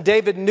says, then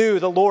David knew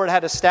the Lord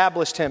had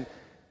established him.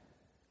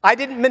 I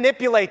didn't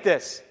manipulate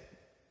this.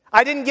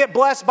 I didn't get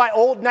blessed by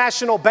Old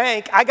National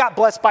Bank. I got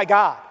blessed by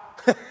God.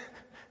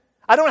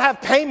 I don't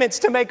have payments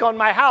to make on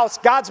my house.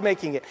 God's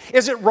making it.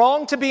 Is it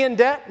wrong to be in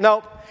debt?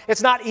 No,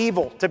 it's not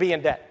evil to be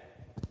in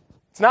debt.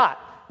 It's not.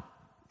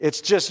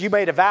 It's just you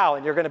made a vow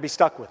and you're going to be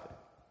stuck with it.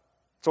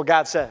 That's what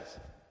God says.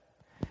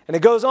 And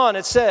it goes on,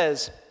 it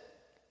says,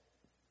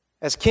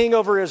 as king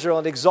over Israel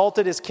and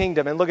exalted his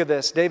kingdom. And look at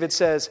this. David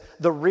says,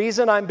 the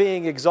reason I'm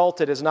being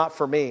exalted is not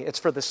for me. It's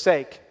for the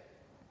sake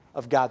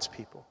of God's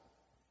people.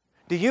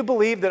 Do you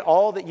believe that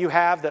all that you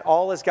have, that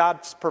all is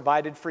God's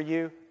provided for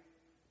you?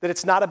 That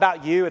it's not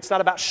about you, it's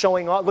not about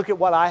showing off, look at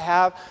what I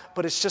have,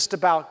 but it's just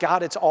about,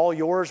 God, it's all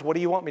yours. What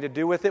do you want me to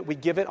do with it? We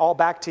give it all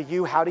back to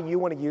you. How do you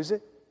want to use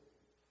it?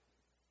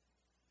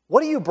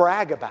 What do you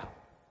brag about?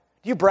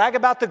 Do you brag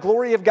about the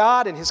glory of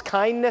God and His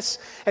kindness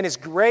and His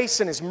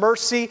grace and His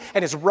mercy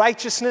and His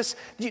righteousness?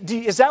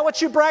 Is that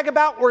what you brag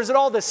about, or is it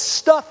all the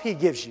stuff He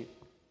gives you?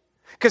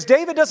 Because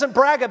David doesn't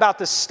brag about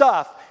the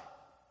stuff.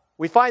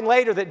 We find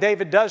later that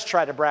David does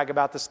try to brag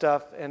about the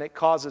stuff, and it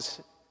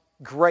causes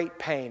great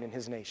pain in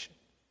his nation.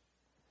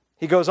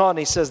 He goes on and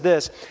he says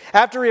this,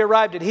 after he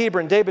arrived at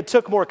Hebron, David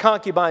took more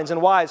concubines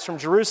and wives from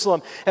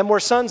Jerusalem, and more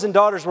sons and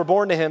daughters were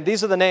born to him.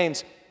 These are the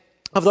names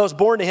of those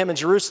born to him in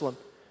Jerusalem: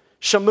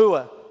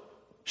 Shammua,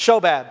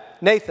 Shobab,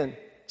 Nathan,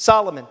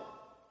 Solomon,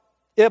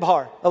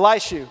 Ibhar,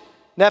 Elishu,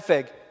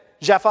 Nepheg,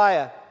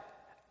 Japhiah,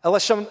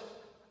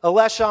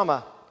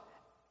 Elishama,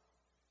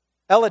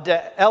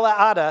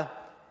 Eliada,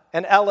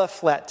 and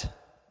Eliphelet.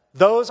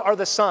 Those are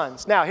the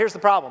sons. Now, here's the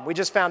problem. We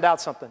just found out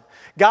something.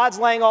 God's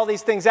laying all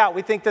these things out.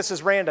 We think this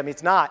is random.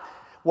 It's not.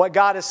 What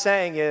God is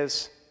saying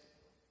is,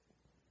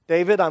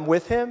 David, I'm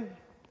with him.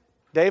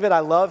 David, I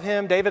love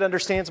him. David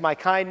understands my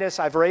kindness.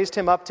 I've raised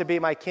him up to be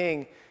my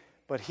king,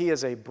 but he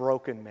is a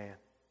broken man.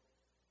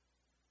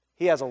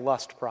 He has a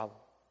lust problem.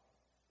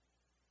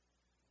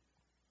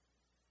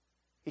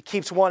 He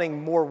keeps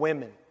wanting more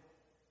women,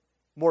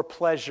 more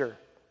pleasure,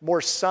 more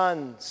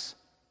sons.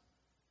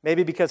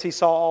 Maybe because he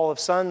saw all of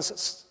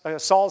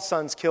Saul's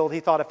sons killed, he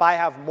thought, if I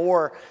have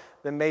more,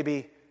 then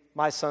maybe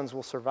my sons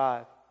will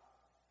survive.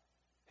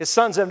 His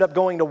sons end up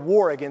going to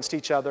war against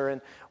each other,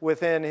 and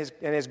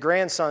his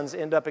grandsons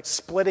end up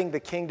splitting the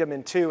kingdom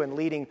in two and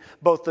leading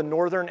both the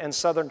northern and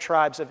southern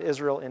tribes of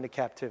Israel into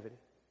captivity.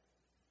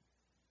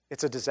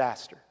 It's a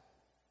disaster.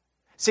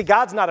 See,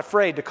 God's not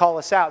afraid to call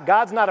us out.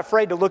 God's not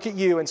afraid to look at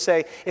you and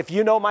say, if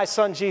you know my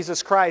son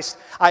Jesus Christ,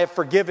 I have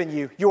forgiven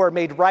you. You are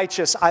made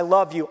righteous. I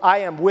love you. I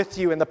am with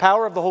you in the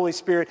power of the Holy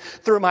Spirit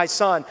through my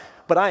son.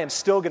 But I am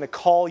still going to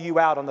call you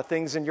out on the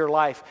things in your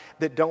life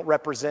that don't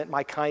represent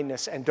my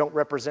kindness and don't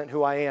represent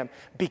who I am,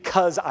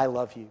 because I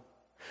love you.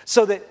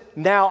 So that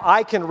now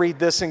I can read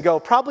this and go,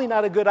 probably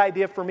not a good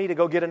idea for me to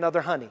go get another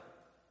honey.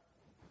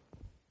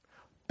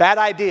 Bad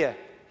idea.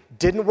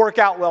 Didn't work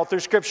out well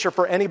through Scripture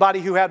for anybody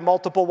who had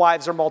multiple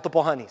wives or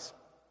multiple honeys.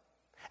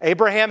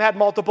 Abraham had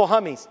multiple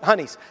honeys.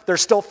 They're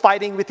still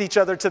fighting with each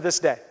other to this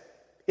day.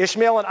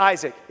 Ishmael and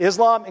Isaac,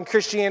 Islam and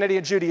Christianity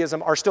and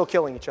Judaism are still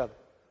killing each other.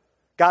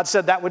 God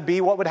said that would be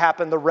what would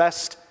happen the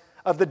rest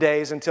of the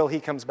days until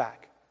he comes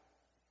back.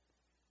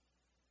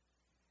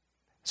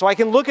 So I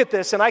can look at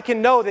this and I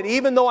can know that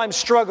even though I'm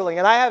struggling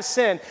and I have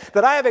sin,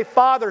 that I have a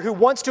Father who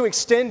wants to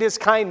extend his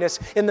kindness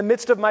in the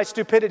midst of my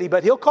stupidity,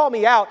 but he'll call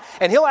me out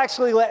and he'll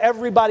actually let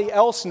everybody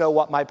else know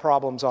what my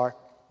problems are.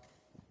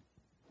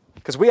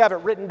 Because we have it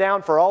written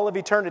down for all of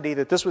eternity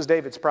that this was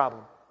David's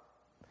problem.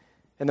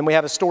 And then we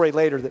have a story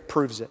later that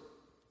proves it.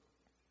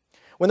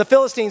 When the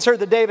Philistines heard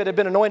that David had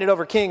been anointed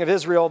over king of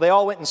Israel, they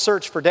all went and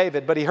searched for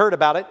David, but he heard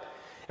about it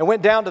and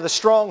went down to the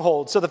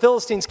stronghold. So the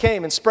Philistines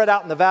came and spread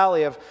out in the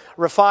valley of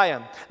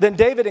Rephaim. Then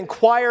David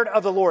inquired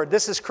of the Lord.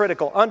 This is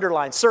critical.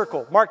 Underline,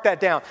 circle, mark that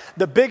down.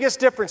 The biggest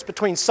difference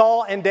between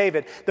Saul and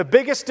David, the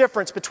biggest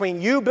difference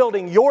between you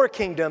building your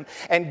kingdom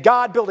and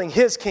God building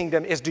his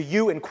kingdom is, do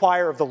you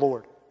inquire of the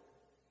Lord?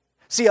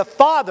 See,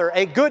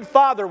 a good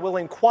father will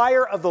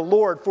inquire of the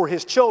Lord for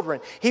his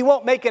children. He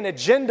won't make an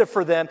agenda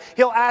for them.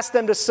 He'll ask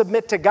them to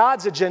submit to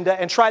God's agenda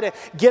and try to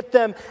get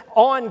them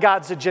on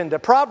God's agenda.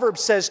 Proverbs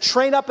says,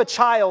 train up a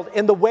child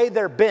in the way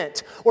they're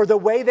bent or the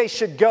way they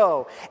should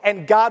go,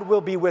 and God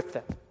will be with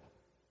them.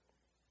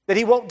 That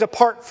he won't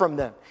depart from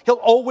them. He'll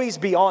always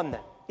be on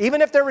them.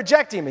 Even if they're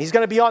rejecting him, he's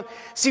going to be on.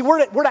 See,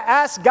 we're to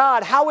ask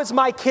God, how is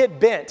my kid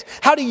bent?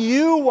 How do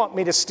you want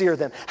me to steer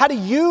them? How do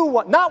you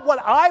want, not what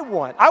I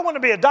want. I want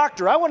to be a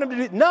doctor. I want them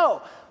to be,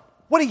 no.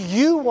 What do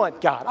you want,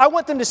 God? I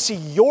want them to see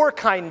your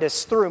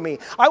kindness through me.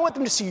 I want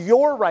them to see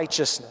your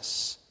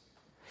righteousness.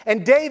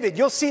 And David,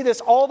 you'll see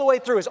this all the way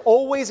through, is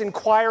always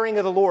inquiring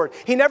of the Lord.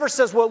 He never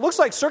says, well, it looks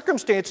like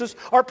circumstances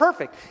are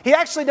perfect. He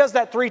actually does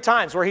that 3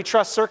 times where he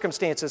trusts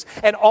circumstances.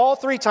 And all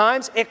 3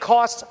 times, it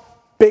costs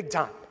big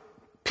time.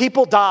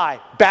 People die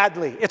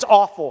badly. It's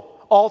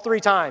awful. All 3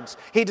 times.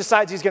 He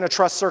decides he's going to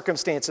trust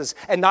circumstances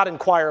and not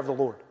inquire of the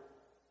Lord.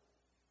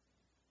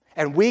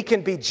 And we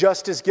can be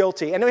just as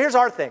guilty. And here's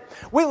our thing.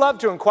 We love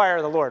to inquire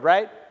of the Lord,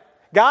 right?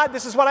 God,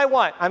 this is what I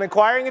want. I'm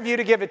inquiring of you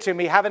to give it to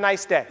me. Have a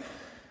nice day.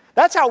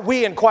 That's how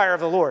we inquire of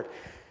the Lord.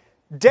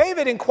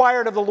 David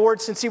inquired of the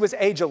Lord since he was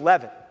age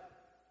 11.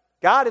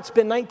 God, it's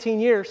been 19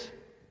 years.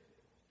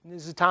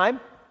 Is it time?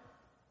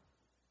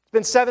 It's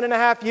been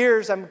 7.5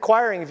 years. I'm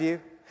inquiring of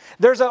you.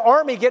 There's an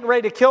army getting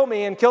ready to kill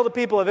me and kill the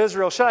people of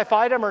Israel. Should I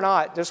fight them or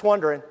not? Just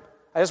wondering.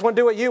 I just want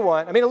to do what you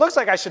want. I mean, it looks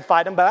like I should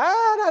fight them, but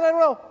I don't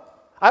know.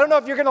 I don't know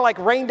if you're going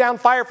to rain down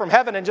fire from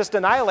heaven and just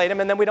annihilate them,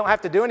 and then we don't have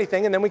to do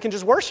anything, and then we can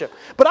just worship.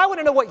 But I want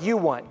to know what you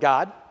want,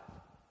 God.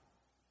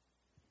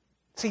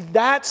 See,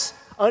 that's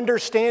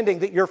understanding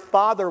that your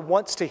Father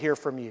wants to hear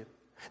from you.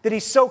 That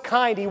he's so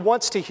kind, he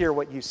wants to hear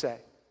what you say.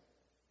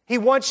 He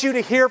wants you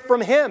to hear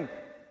from him.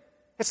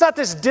 It's not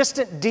this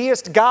distant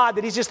deist God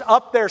that he's just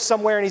up there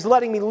somewhere and he's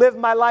letting me live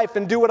my life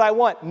and do what I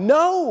want.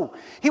 No,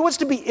 he wants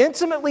to be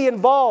intimately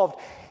involved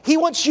He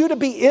wants you to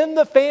be in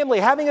the family,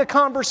 having a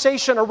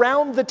conversation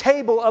around the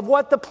table of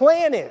what the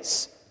plan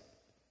is.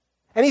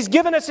 And He's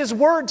given us His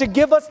word to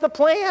give us the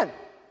plan.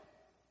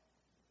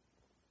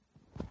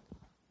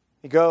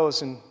 He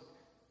goes and,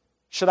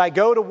 should I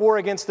go to war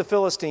against the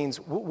Philistines?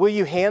 Will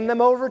you hand them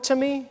over to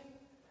me?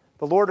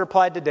 The Lord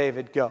replied to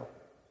David, go,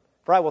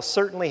 for I will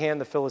certainly hand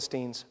the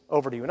Philistines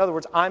over to you. In other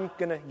words, I'm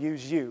going to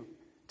use you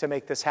to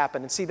make this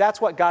happen. And see,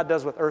 that's what God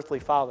does with earthly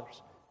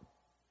fathers.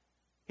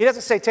 He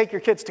doesn't say take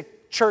your kids to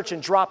church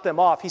and drop them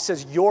off. He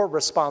says you're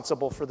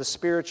responsible for the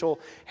spiritual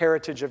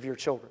heritage of your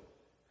children.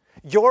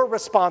 You're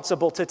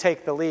responsible to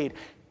take the lead.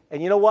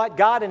 And you know what?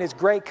 God in His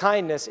great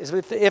kindness, is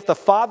if the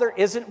Father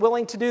isn't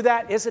willing to do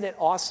that, isn't it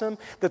awesome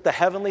that the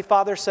Heavenly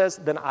Father says,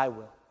 then I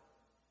will.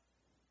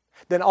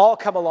 Then I'll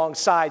come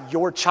alongside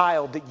your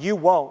child that you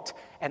won't,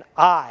 and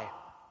I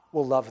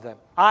will love them.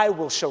 I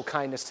will show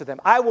kindness to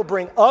them. I will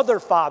bring other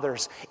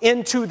fathers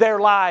into their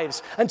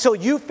lives until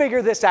you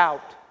figure this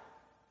out.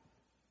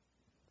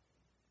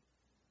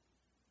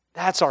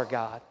 That's our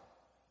God.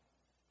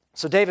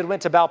 So David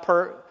went to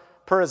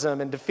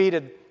Baal-perazim and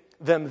defeated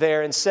them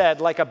there and said,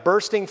 like a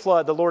bursting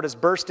flood, the Lord has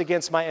burst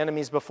against my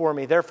enemies before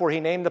me. Therefore he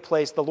named the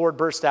place, the Lord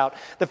burst out.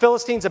 The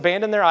Philistines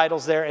abandoned their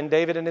idols there, and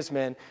David and his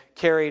men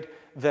carried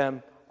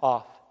them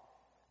off.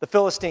 The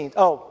Philistines,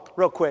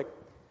 real quick.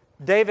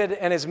 David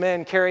and his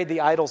men carried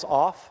the idols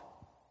off.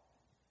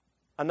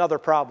 Another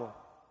problem.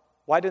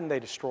 Why didn't they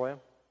destroy them?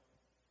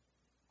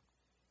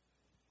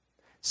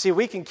 See,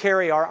 we can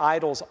carry our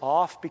idols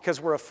off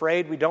because we're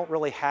afraid we don't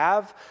really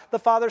have the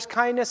Father's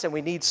kindness and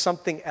we need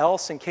something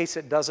else in case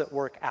it doesn't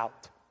work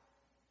out.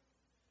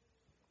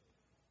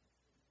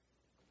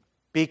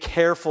 Be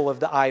careful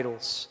of the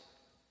idols.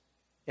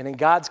 And in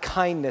God's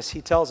kindness,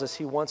 He tells us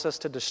He wants us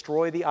to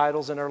destroy the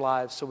idols in our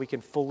lives so we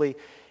can fully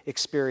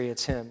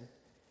experience Him.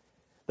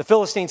 The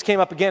Philistines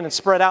came up again and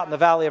spread out in the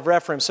valley of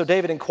Rephaim. So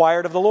David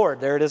inquired of the Lord.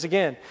 There it is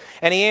again.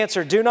 And he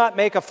answered,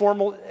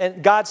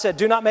 and God said,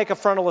 do not make a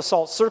frontal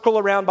assault. Circle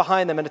around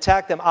behind them and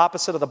attack them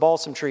opposite of the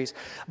balsam trees.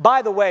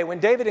 By the way, when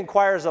David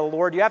inquires of the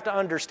Lord, you have to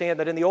understand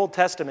that in the Old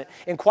Testament,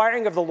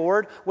 inquiring of the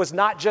Lord was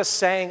not just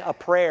saying a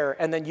prayer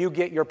and then you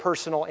get your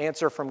personal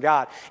answer from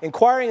God.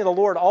 Inquiring of the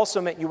Lord also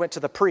meant you went to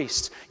the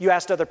priests. You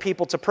asked other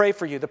people to pray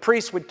for you. The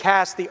priests would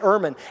cast the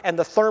ermine and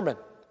the thurman.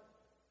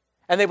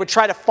 And they would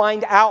try to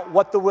find out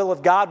what the will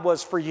of God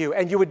was for you.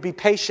 And you would be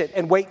patient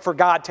and wait for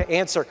God to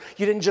answer.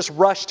 You didn't just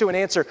rush to an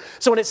answer.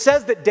 So when it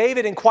says that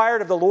David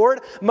inquired of the Lord,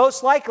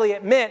 most likely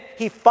it meant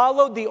he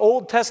followed the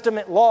Old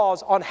Testament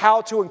laws on how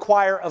to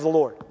inquire of the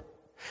Lord.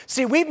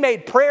 See, we've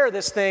made prayer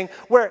this thing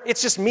where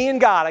it's just me and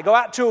God. I go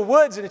out to the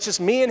woods and it's just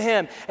me and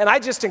Him. And I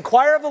just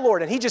inquire of the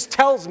Lord and He just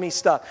tells me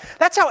stuff.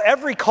 That's how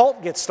every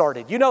cult gets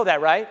started. You know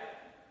that, right?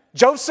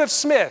 Joseph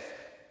Smith,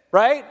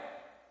 right?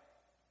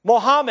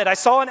 Muhammad, I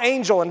saw an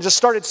angel and just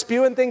started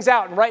spewing things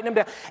out and writing them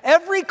down.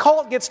 Every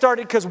cult gets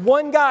started because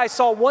one guy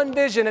saw one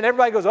vision and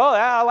everybody goes, oh,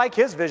 I like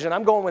his vision.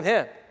 I'm going with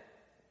him.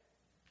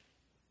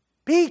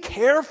 Be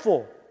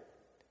careful.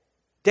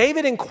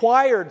 David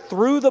inquired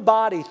through the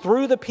body,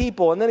 through the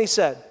people, and then he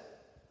said,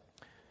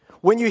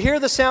 when you hear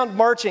the sound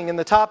marching in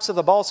the tops of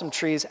the balsam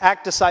trees,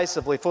 act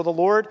decisively, for the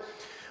Lord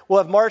will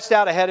have marched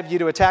out ahead of you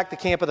to attack the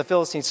camp of the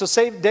Philistines.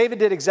 So David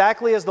did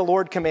exactly as the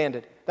Lord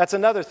commanded. That's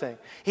another thing.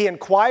 He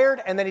inquired,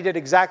 and then he did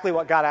exactly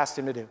what God asked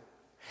him to do.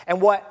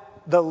 And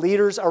what the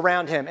leaders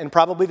around him, and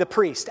probably the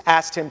priest,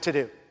 asked him to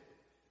do.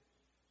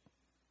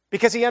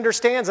 Because he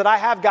understands that I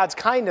have God's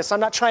kindness. I'm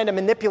not trying to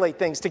manipulate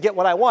things to get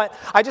what I want.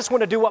 I just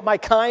want to do what my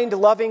kind,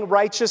 loving,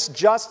 righteous,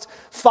 just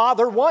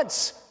Father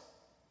wants.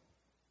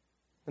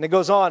 And it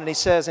goes on, and he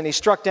says, and he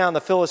struck down the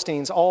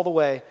Philistines all the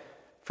way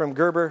from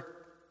Geba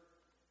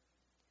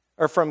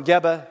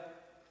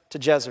to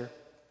Jezer.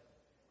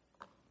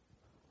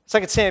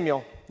 2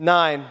 Samuel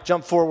 9,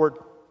 jump forward.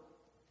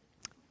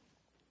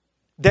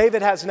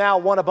 David has now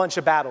won a bunch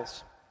of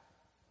battles.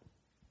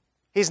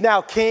 He's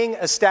now king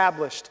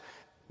established.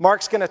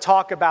 Mark's going to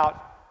talk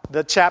about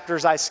the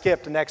chapters I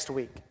skipped next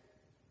week.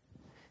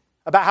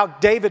 About how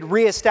David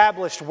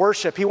reestablished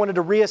worship. He wanted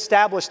to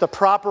reestablish the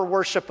proper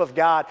worship of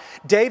God.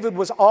 David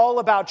was all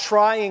about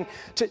trying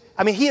to,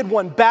 he had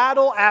won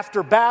battle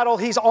after battle.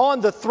 He's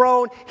on the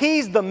throne.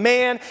 He's the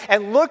man.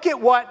 And look at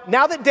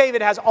now that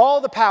David has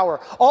all the power,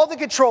 all the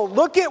control,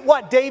 look at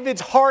what David's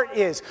heart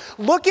is.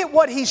 Look at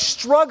what he's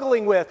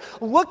struggling with.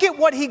 Look at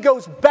what he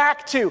goes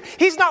back to.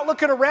 He's not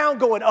looking around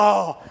going,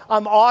 oh,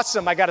 I'm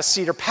awesome. I got a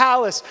cedar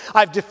palace.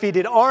 I've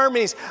defeated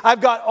armies.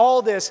 I've got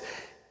all this.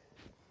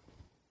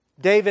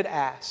 David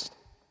asked.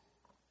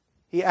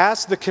 He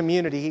asked the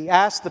community, he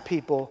asked the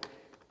people,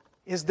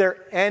 is there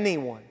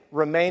anyone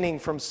remaining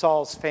from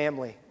Saul's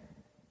family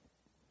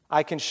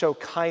I can show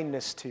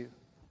kindness to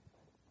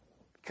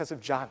because of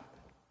Jonathan?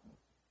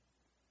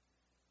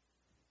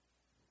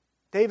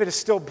 David is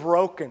still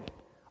broken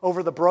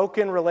over the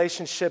broken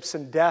relationships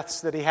and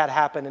deaths that he had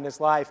happen in his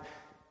life.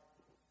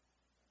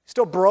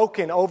 Still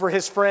broken over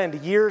his friend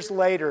years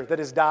later that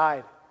has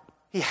died.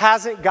 He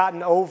hasn't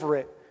gotten over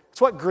it. It's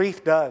what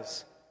grief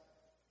does.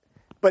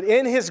 But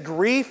in his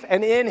grief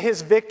and in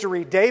his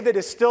victory, David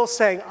is still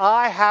saying,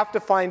 I have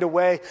to find a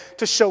way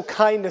to show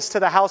kindness to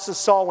the house of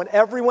Saul when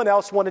everyone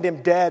else wanted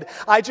him dead.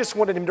 I just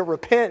wanted him to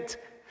repent.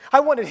 I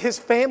wanted his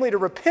family to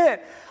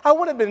repent. I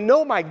wanted them to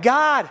know my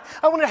God.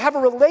 I wanted to have a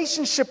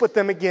relationship with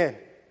them again.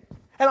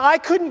 And I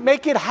couldn't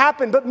make it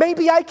happen, but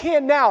maybe I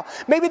can now.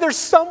 Maybe there's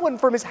someone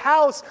from his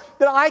house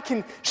that I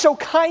can show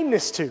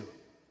kindness to.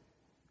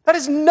 That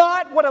is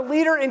not what a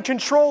leader in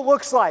control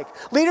looks like.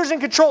 Leaders in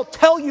control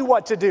tell you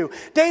what to do.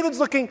 David's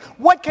looking,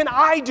 what can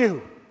I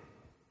do?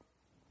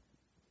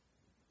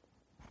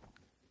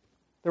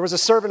 There was a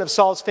servant of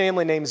Saul's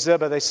family named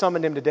Ziba. They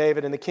summoned him to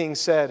David, and the king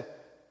said,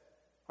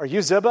 Are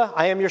you Ziba?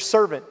 I am your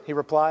servant, he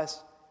replies.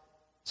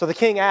 So the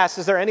king asked,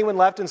 Is there anyone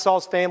left in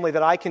Saul's family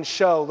that I can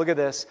show, look at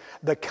this,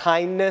 the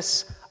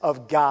kindness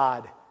of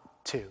God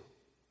to?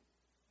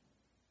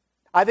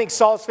 I think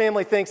Saul's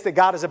family thinks that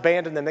God has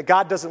abandoned them, that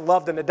God doesn't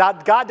love them,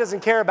 that God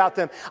doesn't care about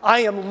them.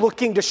 I am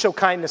looking to show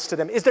kindness to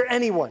them. Is there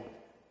anyone?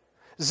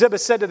 Ziba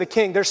said to the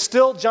king, There's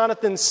still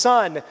Jonathan's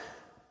son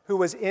who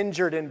was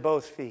injured in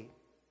both feet.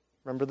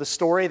 Remember the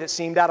story that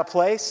seemed out of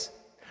place?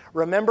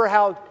 Remember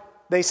how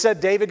they said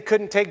David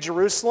couldn't take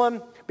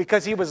Jerusalem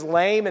because he was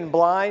lame and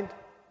blind?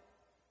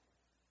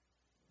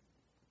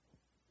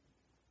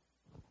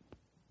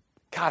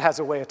 God has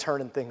a way of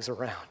turning things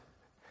around.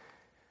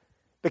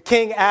 The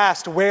king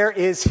asked, Where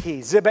is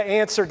he? Ziba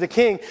answered the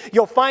king,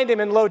 You'll find him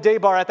in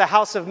Lo-Debar at the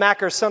house of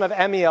Machir, son of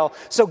Ammiel.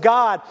 So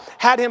God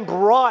had him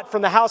brought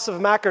from the house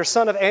of Machir,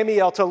 son of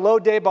Ammiel, to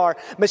Lo-Debar.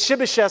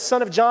 Mephibosheth,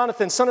 son of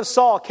Jonathan, son of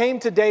Saul, came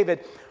to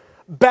David,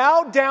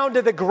 bowed down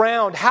to the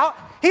ground.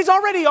 He's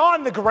already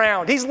on the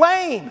ground. He's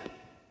lame.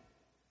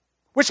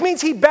 Which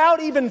means he bowed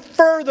even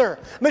further.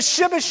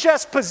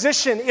 Mephibosheth's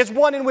position is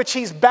one in which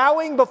he's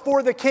bowing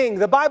before the king.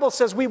 The Bible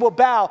says we will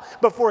bow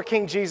before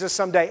King Jesus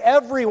someday.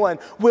 Everyone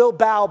will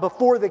bow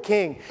before the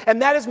king. And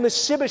that is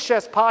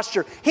Mephibosheth's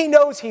posture. He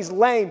knows he's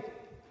lame.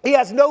 He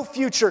has no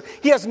future.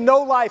 He has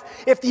no life.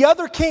 If the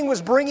other king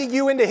was bringing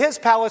you into his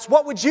palace,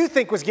 what would you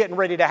think was getting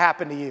ready to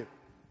happen to you?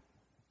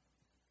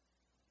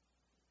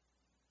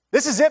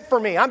 This is it for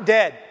me. I'm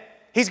dead.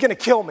 He's going to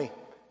kill me.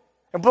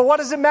 But what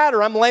does it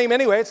matter? I'm lame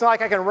anyway. It's not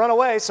like I can run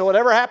away, so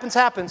whatever happens,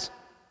 happens.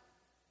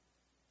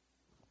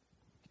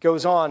 It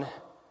goes on,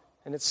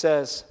 and it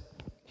says,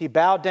 he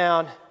bowed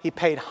down, he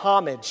paid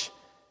homage.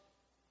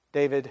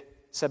 David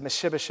said,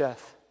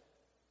 Mephibosheth,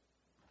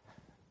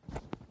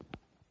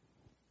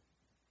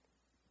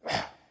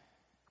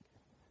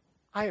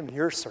 I am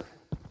your servant.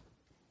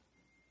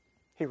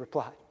 He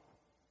replied.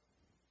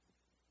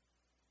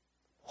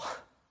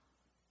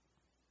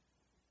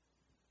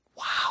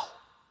 Wow.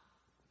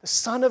 The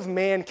Son of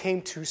Man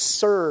came to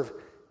serve,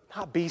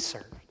 not be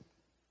served.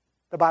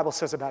 The Bible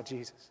says about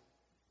Jesus.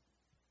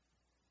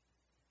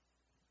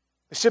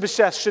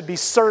 Mephibosheth should be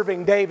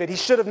serving David. He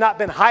should have not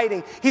been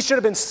hiding. He should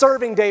have been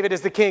serving David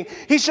as the king.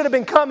 He should have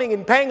been coming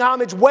and paying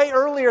homage way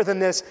earlier than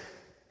this.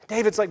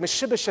 David's like,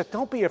 Mephibosheth,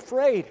 don't be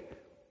afraid.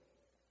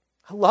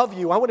 I love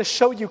you. I want to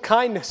show you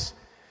kindness.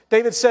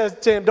 David says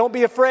to him, don't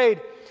be afraid.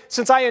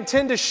 Since I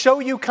intend to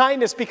show you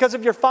kindness because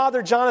of your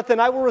father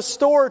Jonathan, I will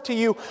restore to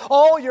you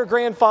all your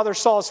grandfather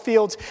Saul's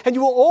fields, and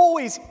you will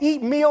always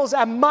eat meals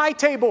at my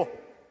table.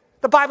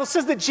 The Bible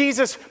says that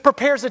Jesus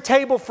prepares a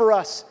table for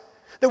us,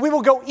 that we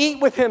will go eat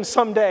with him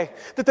someday,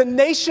 that the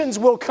nations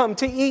will come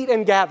to eat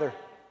and gather.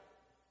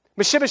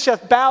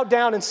 Mephibosheth bowed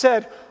down and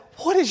said,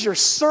 what is your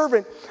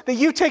servant that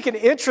you take an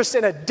interest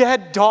in a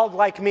dead dog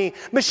like me?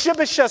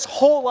 Mephibosheth's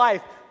whole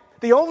life,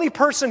 the only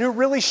person who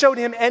really showed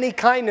him any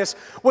kindness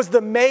was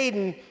the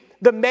maid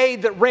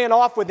that ran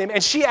off with him,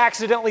 and she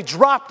accidentally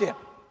dropped him.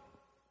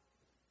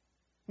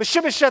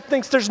 Mephibosheth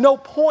thinks there's no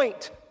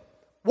point.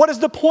 What is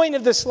the point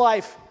of this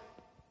life?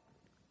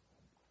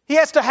 He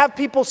has to have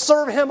people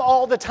serve him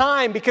all the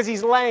time because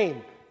he's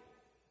lame.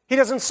 He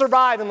doesn't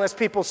survive unless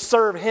people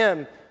serve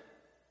him.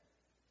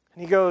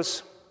 And he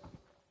goes,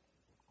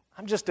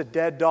 I'm just a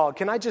dead dog.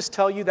 Can I just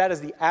tell you that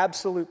is the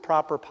absolute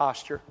proper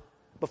posture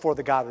before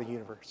the God of the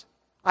universe?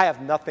 I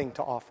have nothing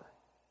to offer.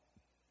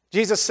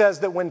 Jesus says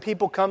that when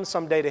people come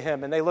someday to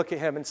him and they look at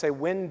him and say,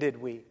 when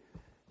did we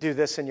do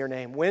this in your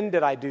name? When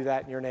did I do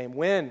that in your name?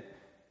 When?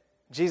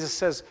 Jesus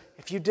says,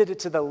 if you did it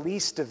to the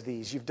least of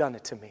these, you've done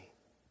it to me.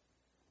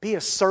 Be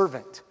a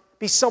servant.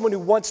 Be someone who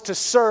wants to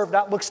serve,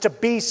 not looks to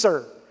be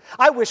served.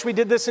 I wish we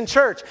did this in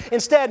church.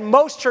 Instead,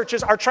 most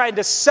churches are trying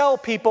to sell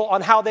people on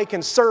how they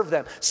can serve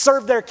them.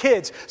 Serve their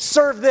kids.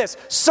 Serve this.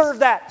 Serve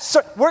that.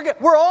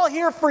 We're all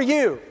here for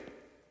you.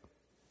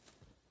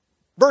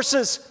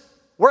 Versus,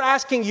 we're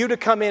asking you to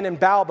come in and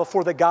bow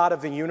before the God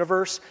of the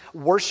universe,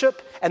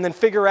 worship, and then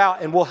figure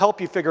out, and we'll help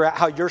you figure out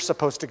how you're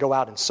supposed to go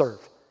out and serve,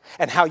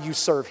 and how you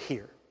serve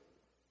here.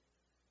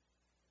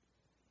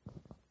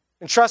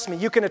 And trust me,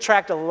 you can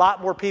attract a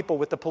lot more people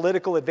with the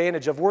political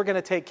advantage of, we're going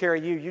to take care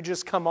of you. You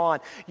just come on.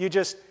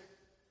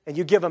 And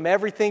you give them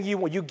everything you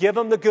want. You give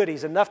them the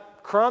goodies, enough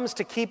crumbs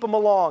to keep them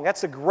along.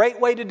 That's a great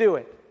way to do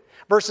it.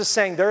 Versus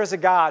saying, there is a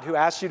God who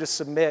asks you to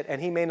submit,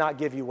 and he may not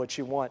give you what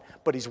you want,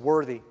 but he's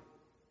worthy.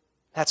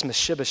 That's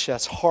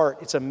Mephibosheth's heart.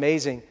 It's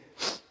amazing.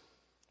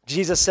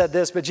 Jesus said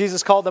this, but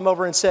Jesus called them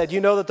over and said, you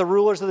know that the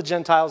rulers of the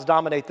Gentiles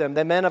dominate them.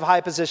 The men of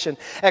high position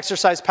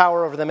exercise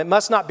power over them. It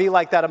must not be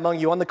like that among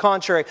you. On the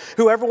contrary,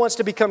 whoever wants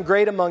to become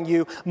great among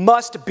you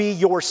must be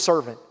your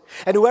servant.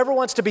 And whoever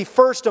wants to be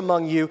first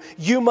among you,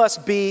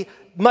 must be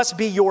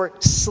your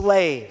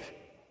slave.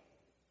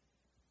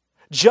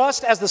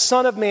 Just as the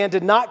Son of Man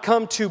did not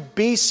come to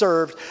be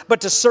served,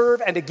 but to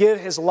serve and to give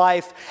his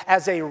life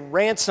as a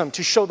ransom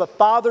to show the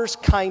Father's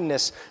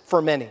kindness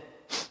for many.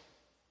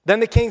 Then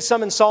the king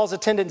summoned Saul's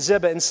attendant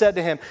Ziba and said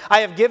to him,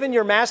 I have given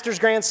your master's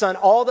grandson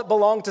all that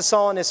belonged to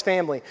Saul and his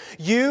family.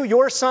 You,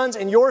 your sons,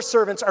 and your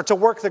servants are to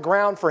work the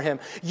ground for him.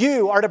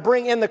 You are to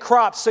bring in the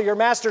crops so your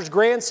master's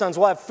grandsons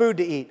will have food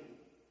to eat.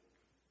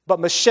 But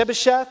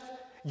Mephibosheth,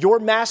 your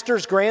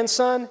master's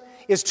grandson,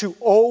 is to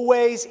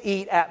always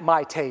eat at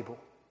my table.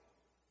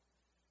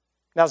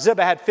 Now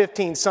Ziba had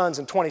 15 sons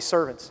and 20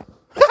 servants.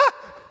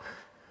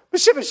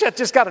 Mephibosheth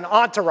just got an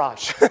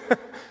entourage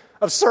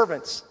of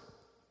servants.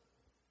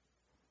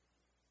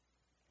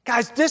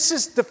 Guys, this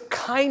is the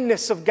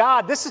kindness of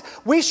God.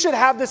 We should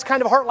have this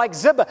kind of heart like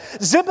Ziba.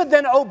 Ziba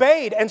then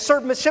obeyed and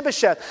served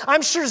Mephibosheth.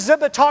 I'm sure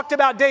Ziba talked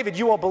about David.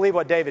 You won't believe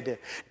what David did.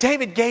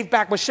 David gave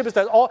back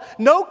Mephibosheth.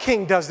 No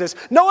king does this.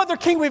 No other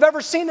king we've ever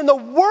seen in the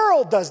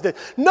world does this.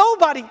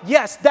 Nobody.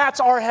 Yes,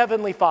 that's our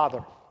heavenly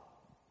Father.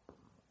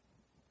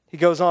 He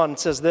goes on and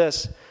says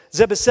this.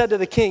 Ziba said to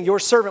the king, your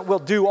servant will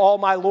do all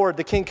my lord,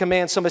 the king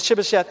commands. So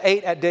Mephibosheth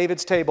ate at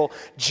David's table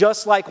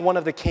just like one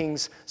of the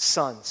king's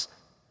sons.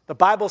 The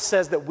Bible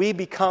says that we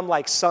become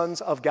like sons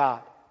of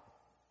God,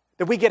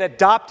 that we get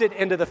adopted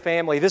into the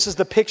family. This is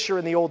the picture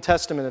in the Old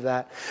Testament of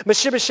that.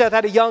 Mephibosheth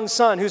had a young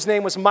son whose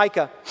name was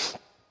Micah.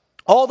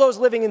 All those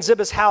living in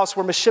Ziba's house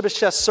were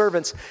Mephibosheth's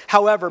servants.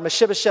 However,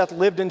 Mephibosheth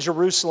lived in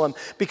Jerusalem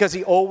because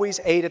he always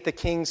ate at the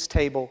king's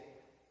table.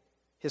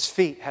 His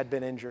feet had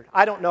been injured.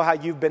 I don't know how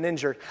you've been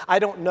injured. I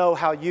don't know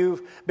how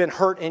you've been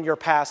hurt in your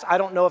past. I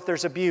don't know if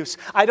there's abuse.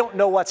 I don't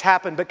know what's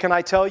happened, but can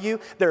I tell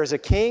you, there is a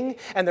king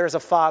and there is a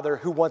father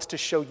who wants to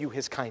show you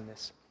his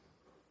kindness.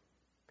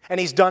 And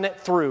he's done it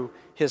through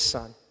his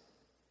son.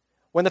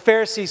 When the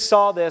Pharisees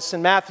saw this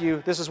in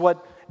Matthew, this is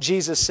what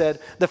Jesus said.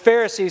 The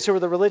Pharisees, who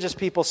were the religious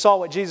people, saw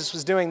what Jesus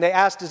was doing. They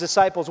asked his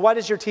disciples, why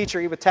does your teacher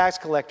eat with tax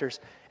collectors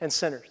and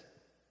sinners?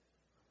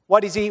 Why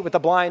does he eat with the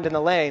blind and the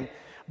lame?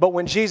 But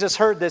when Jesus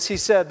heard this, he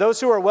said, those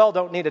who are well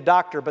don't need a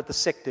doctor, but the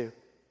sick do.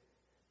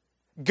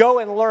 Go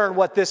and learn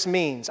what this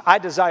means. I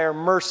desire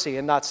mercy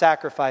and not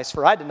sacrifice,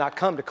 for I did not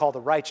come to call the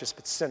righteous,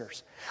 but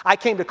sinners. I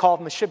came to call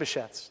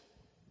Mephibosheths.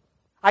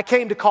 I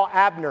came to call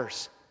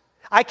Abners.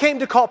 I came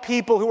to call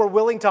people who are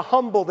willing to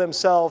humble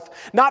themselves,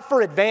 not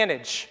for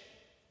advantage,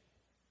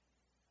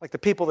 like the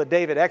people that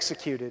David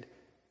executed,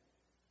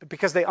 but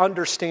because they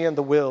understand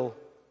the will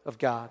of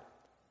God.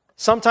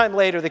 Sometime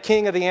later, the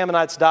king of the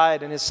Ammonites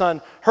died, and his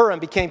son Huram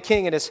became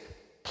king in his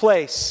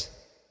place.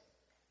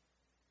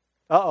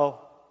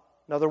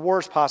 Another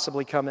war's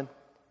possibly coming.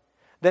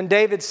 Then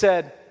David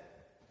said,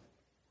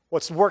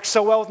 what's worked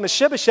so well with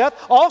Mephibosheth?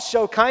 I'll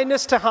show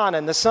kindness to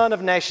Hanan, the son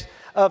of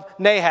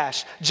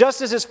Nahash,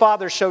 just as his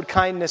father showed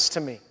kindness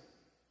to me.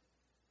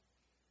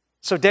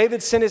 So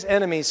David sent his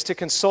enemies to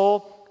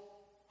console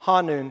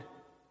Hanun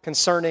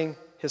concerning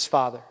his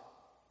father.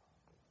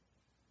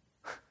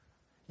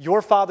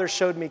 Your father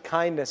showed me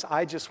kindness.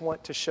 I just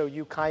want to show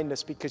you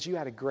kindness because you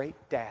had a great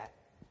dad.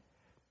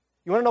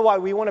 You want to know why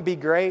we want to be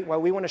great, why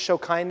we want to show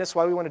kindness,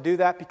 why we want to do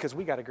that? Because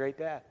we got a great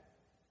dad.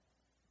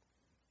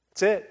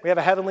 That's it. We have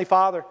a heavenly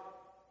Father.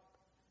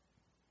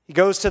 He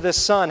goes to this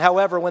son.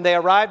 However, when they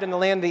arrived in the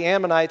land of the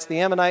Ammonites, the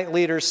Ammonite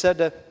leaders said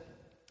to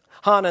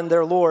Hanan,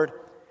 their lord,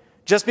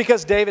 just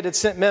because David had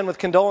sent men with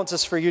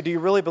condolences for you, do you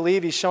really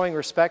believe he's showing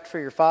respect for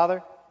your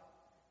father?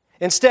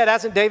 Instead,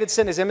 hasn't David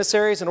sent his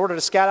emissaries in order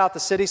to scout out the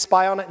city,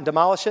 spy on it, and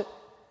demolish it?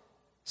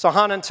 So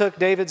Hanan took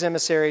David's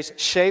emissaries,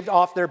 shaved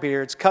off their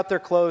beards, cut their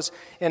clothes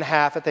in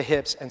half at the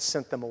hips, and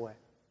sent them away.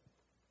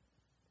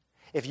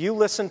 If you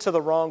listen to the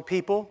wrong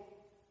people,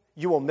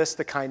 you will miss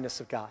the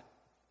kindness of God.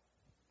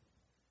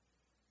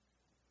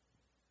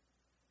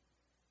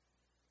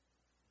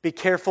 Be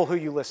careful who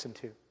you listen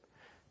to.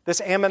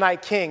 This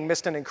Ammonite king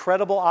missed an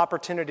incredible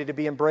opportunity to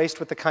be embraced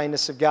with the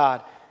kindness of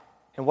God.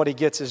 And what he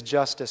gets is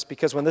justice,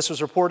 because when this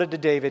was reported to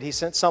David, he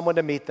sent someone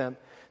to meet them,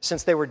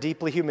 since they were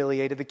deeply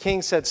humiliated. The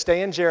king said,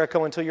 stay in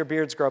Jericho until your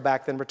beards grow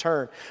back, then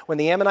return. When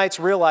the Ammonites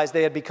realized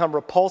they had become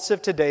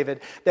repulsive to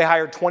David, they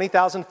hired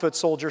 20,000 foot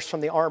soldiers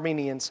from the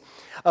Arameans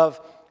of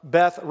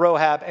Beth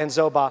Rohab and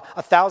Zobah,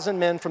 1,000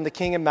 men from the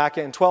king in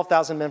Makkah, and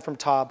 12,000 men from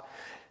Tob.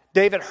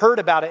 David heard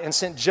about it and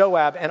sent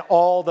Joab and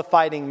all the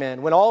fighting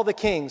men. When all the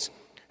kings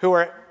who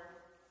were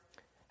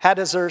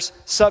Hadazer's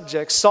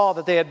subjects saw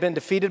that they had been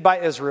defeated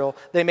by Israel,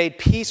 they made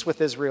peace with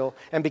Israel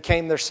and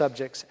became their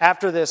subjects.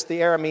 After this,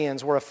 the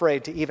Arameans were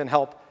afraid to even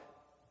help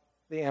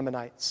the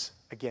Ammonites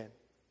again.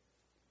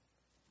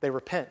 They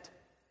repent.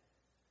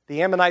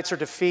 The Ammonites are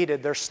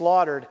defeated, they're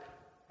slaughtered,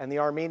 and the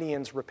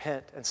Arameans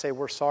repent and say,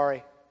 we're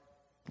sorry.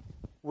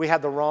 We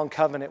had the wrong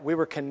covenant. We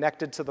were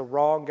connected to the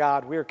wrong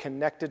God. We were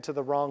connected to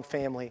the wrong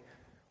family.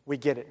 We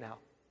get it now.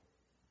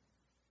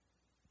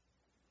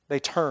 They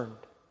turned.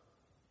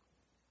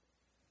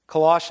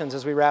 Colossians,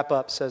 as we wrap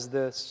up, says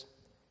this: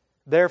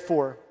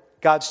 therefore,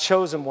 God's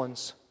chosen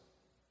ones,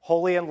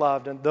 holy and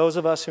loved, and those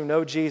of us who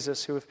know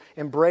Jesus, who have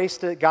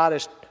embraced it, God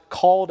has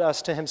called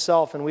us to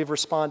himself and we've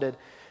responded,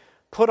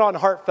 put on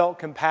heartfelt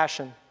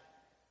compassion,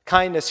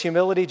 kindness,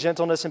 humility,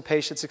 gentleness, and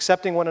patience,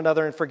 accepting one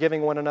another and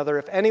forgiving one another.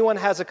 If anyone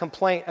has a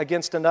complaint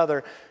against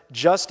another,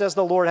 just as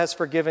the Lord has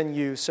forgiven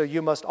you, so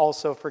you must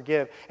also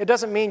forgive. It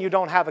doesn't mean you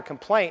don't have a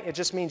complaint. It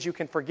just means you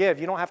can forgive.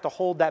 You don't have to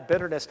hold that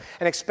bitterness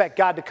and expect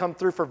God to come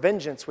through for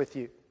vengeance with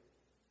you.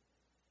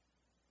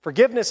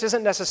 Forgiveness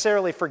isn't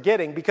necessarily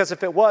forgetting, because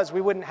if it was,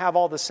 we wouldn't have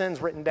all the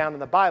sins written down in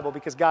the Bible,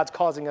 because God's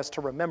causing us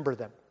to remember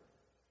them.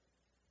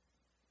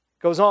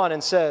 Goes on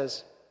and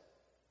says,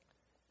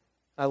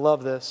 I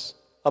love this,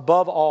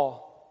 above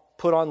all,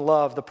 put on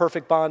love, the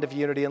perfect bond of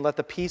unity, and let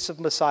the peace of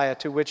Messiah,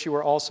 to which you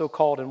are also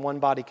called in one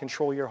body,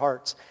 control your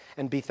hearts,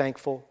 and be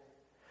thankful.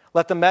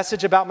 Let the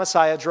message about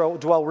Messiah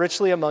dwell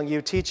richly among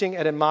you, teaching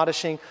and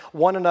admonishing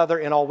one another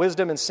in all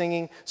wisdom, and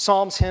singing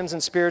psalms, hymns,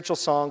 and spiritual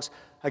songs,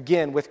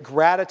 again, with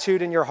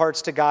gratitude in your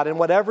hearts to God. And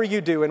whatever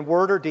you do, in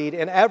word or deed,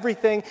 in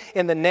everything,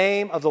 in the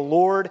name of the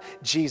Lord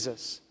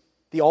Jesus,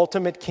 the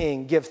ultimate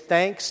King, give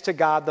thanks to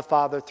God the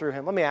Father through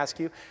him. Let me ask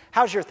you,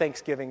 how's your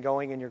Thanksgiving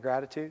going in your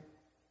gratitude?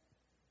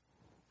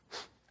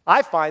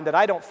 I find that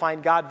I don't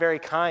find God very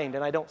kind,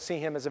 and I don't see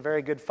him as a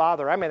very good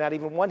father. I may not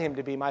even want him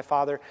to be my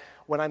father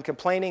when I'm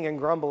complaining and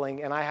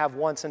grumbling and I have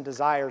wants and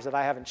desires that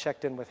I haven't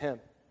checked in with him.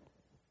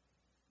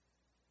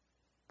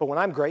 But when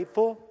I'm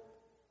grateful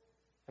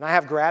and I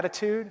have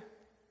gratitude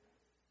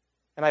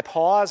and I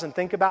pause and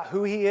think about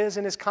who he is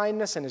and his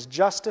kindness and his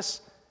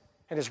justice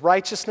and his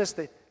righteousness,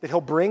 that he'll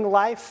bring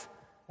life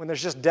when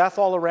there's just death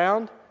all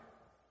around,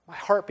 my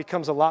heart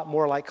becomes a lot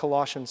more like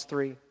Colossians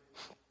 3.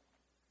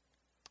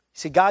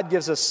 See, God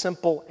gives us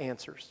simple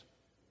answers.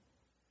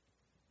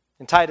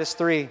 In Titus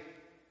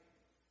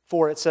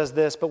 3:4, it says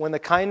this: but when the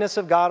kindness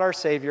of God our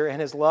Savior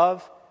and his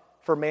love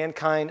for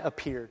mankind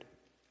appeared.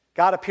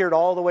 God appeared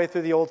all the way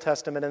through the Old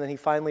Testament, and then he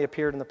finally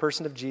appeared in the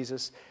person of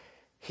Jesus.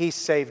 He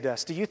saved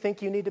us. Do you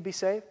think you need to be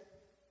saved?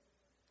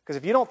 Because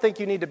if you don't think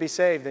you need to be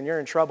saved, then you're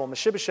in trouble.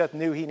 Mephibosheth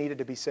knew he needed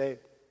to be saved.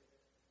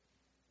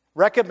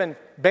 Rechab and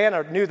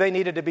Baanah knew they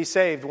needed to be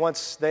saved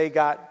once they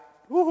got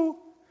woohoo.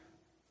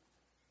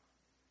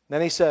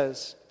 Then he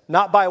says,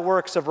 not by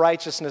works of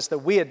righteousness that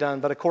we had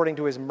done, but according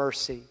to his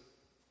mercy,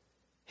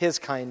 his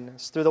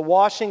kindness. Through the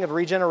washing of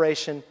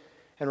regeneration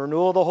and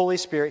renewal of the Holy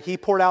Spirit, he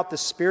poured out the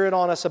Spirit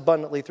on us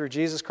abundantly through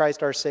Jesus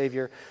Christ our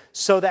Savior,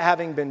 so that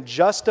having been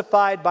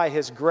justified by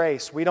his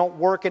grace, we don't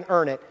work and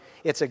earn it,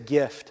 it's a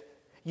gift.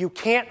 You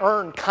can't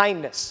earn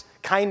kindness.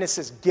 Kindness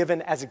is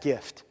given as a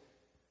gift.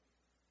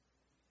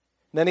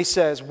 Then he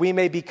says, we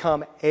may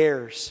become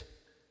heirs.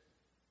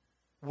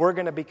 We're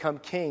going to become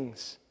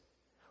kings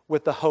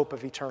with the hope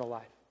of eternal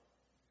life.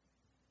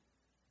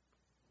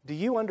 Do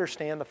you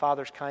understand the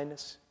Father's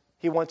kindness?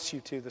 He wants you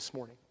to this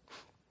morning.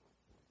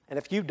 And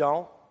if you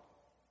don't,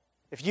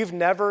 if you've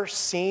never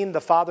seen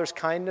the Father's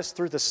kindness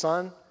through the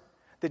Son,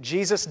 that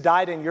Jesus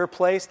died in your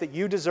place, that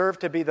you deserve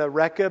to be the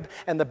Rechab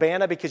and the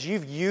Baanah because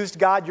you've used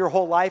God your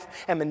whole life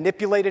and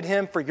manipulated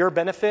him for your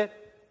benefit,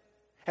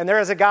 and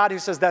there is a God who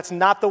says that's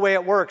not the way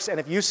it works, and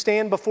if you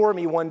stand before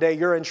me one day,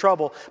 you're in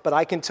trouble, but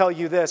I can tell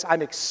you this,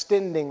 I'm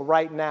extending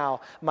right now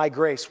my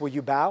grace. Will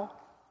you bow?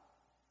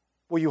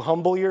 Will you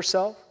humble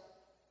yourself?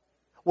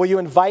 Will you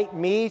invite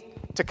me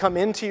to come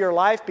into your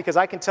life? Because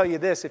I can tell you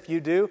this, if you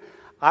do,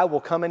 I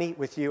will come and eat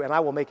with you, and I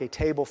will make a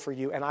table for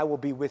you, and I will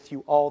be with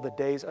you all the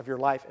days of your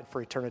life and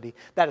for eternity.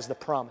 That is the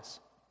promise.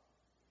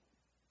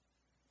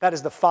 That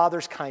is the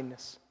Father's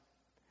kindness.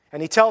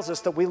 And he tells us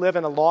that we live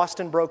in a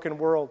lost and broken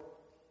world,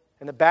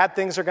 and the bad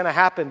things are going to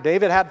happen.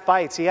 David had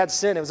fights. He had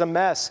sin. It was a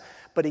mess.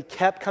 But he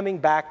kept coming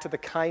back to the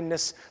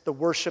kindness, the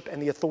worship,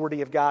 and the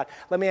authority of God.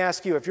 Let me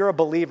ask you, if you're a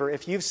believer,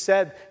 if you've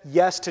said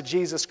yes to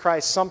Jesus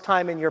Christ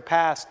sometime in your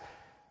past,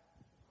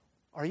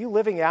 are you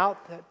living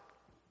out that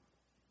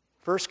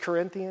 1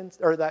 Corinthians,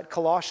 or that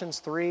Colossians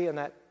 3 and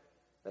that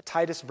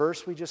Titus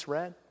verse we just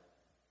read?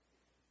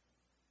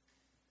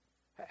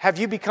 Have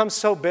you become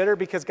so bitter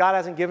because God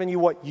hasn't given you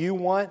what you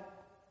want,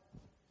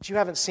 that you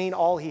haven't seen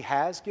all he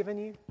has given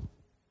you?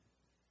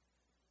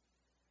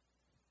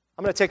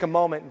 I'm going to take a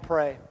moment and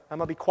pray. I'm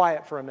going to be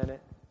quiet for a minute.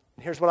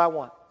 And here's what I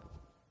want.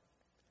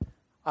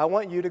 I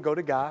want you to go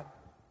to God,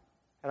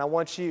 and I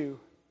want you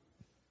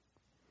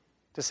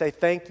to say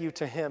thank you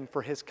to him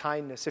for his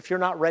kindness. If you're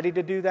not ready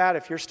to do that,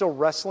 if you're still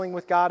wrestling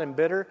with God and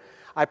bitter,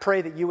 I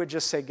pray that you would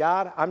just say,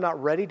 God, I'm not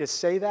ready to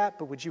say that,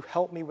 but would you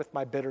help me with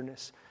my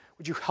bitterness?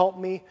 Would you help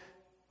me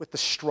with the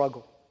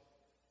struggle?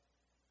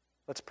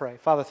 Let's pray.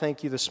 Father,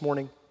 thank you this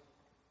morning.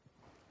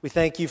 We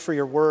thank you for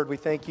your word. We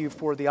thank you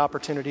for the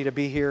opportunity to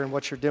be here and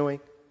what you're doing.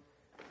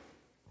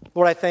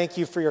 Lord, I thank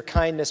you for your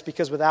kindness,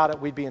 because without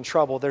it, we'd be in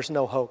trouble. There's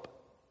no hope.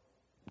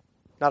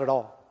 Not at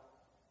all.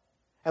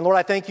 And Lord,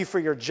 I thank you for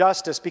your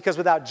justice, because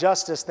without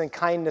justice, then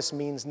kindness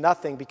means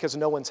nothing, because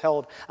no one's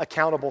held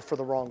accountable for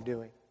the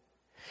wrongdoing.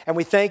 And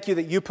we thank you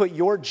that you put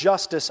your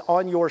justice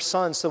on your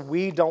Son so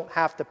we don't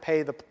have to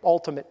pay the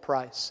ultimate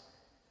price.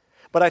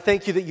 But I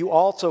thank you that you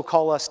also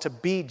call us to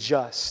be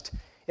just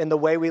in the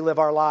way we live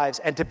our lives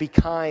and to be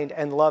kind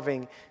and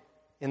loving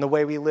in the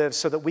way we live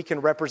so that we can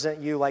represent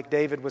you like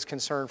David was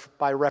concerned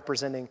by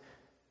representing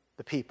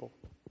the people.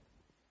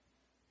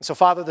 So,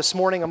 Father, this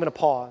morning I'm going to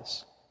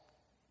pause.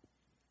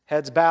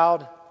 Heads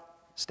bowed,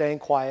 staying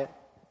quiet.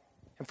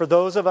 And for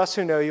those of us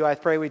who know you, I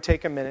pray we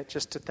take a minute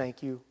just to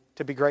thank you,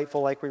 to be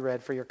grateful like we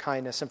read for your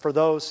kindness. And for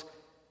those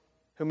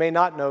who may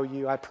not know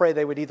you, I pray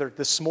they would either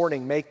this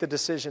morning make the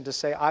decision to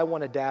say, I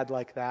want a dad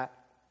like that.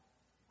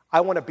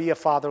 I want to be a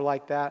father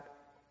like that.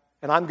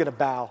 And I'm going to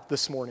bow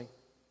this morning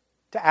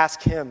to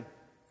ask him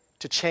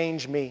to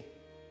change me.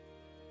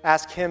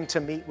 Ask him to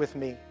meet with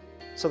me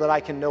so that I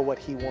can know what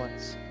he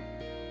wants.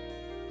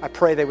 I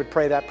pray they would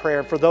pray that prayer.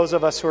 And for those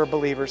of us who are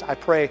believers, I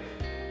pray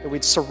that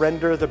we'd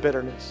surrender the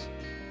bitterness.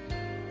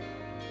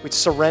 We'd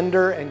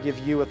surrender and give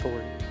you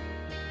authority.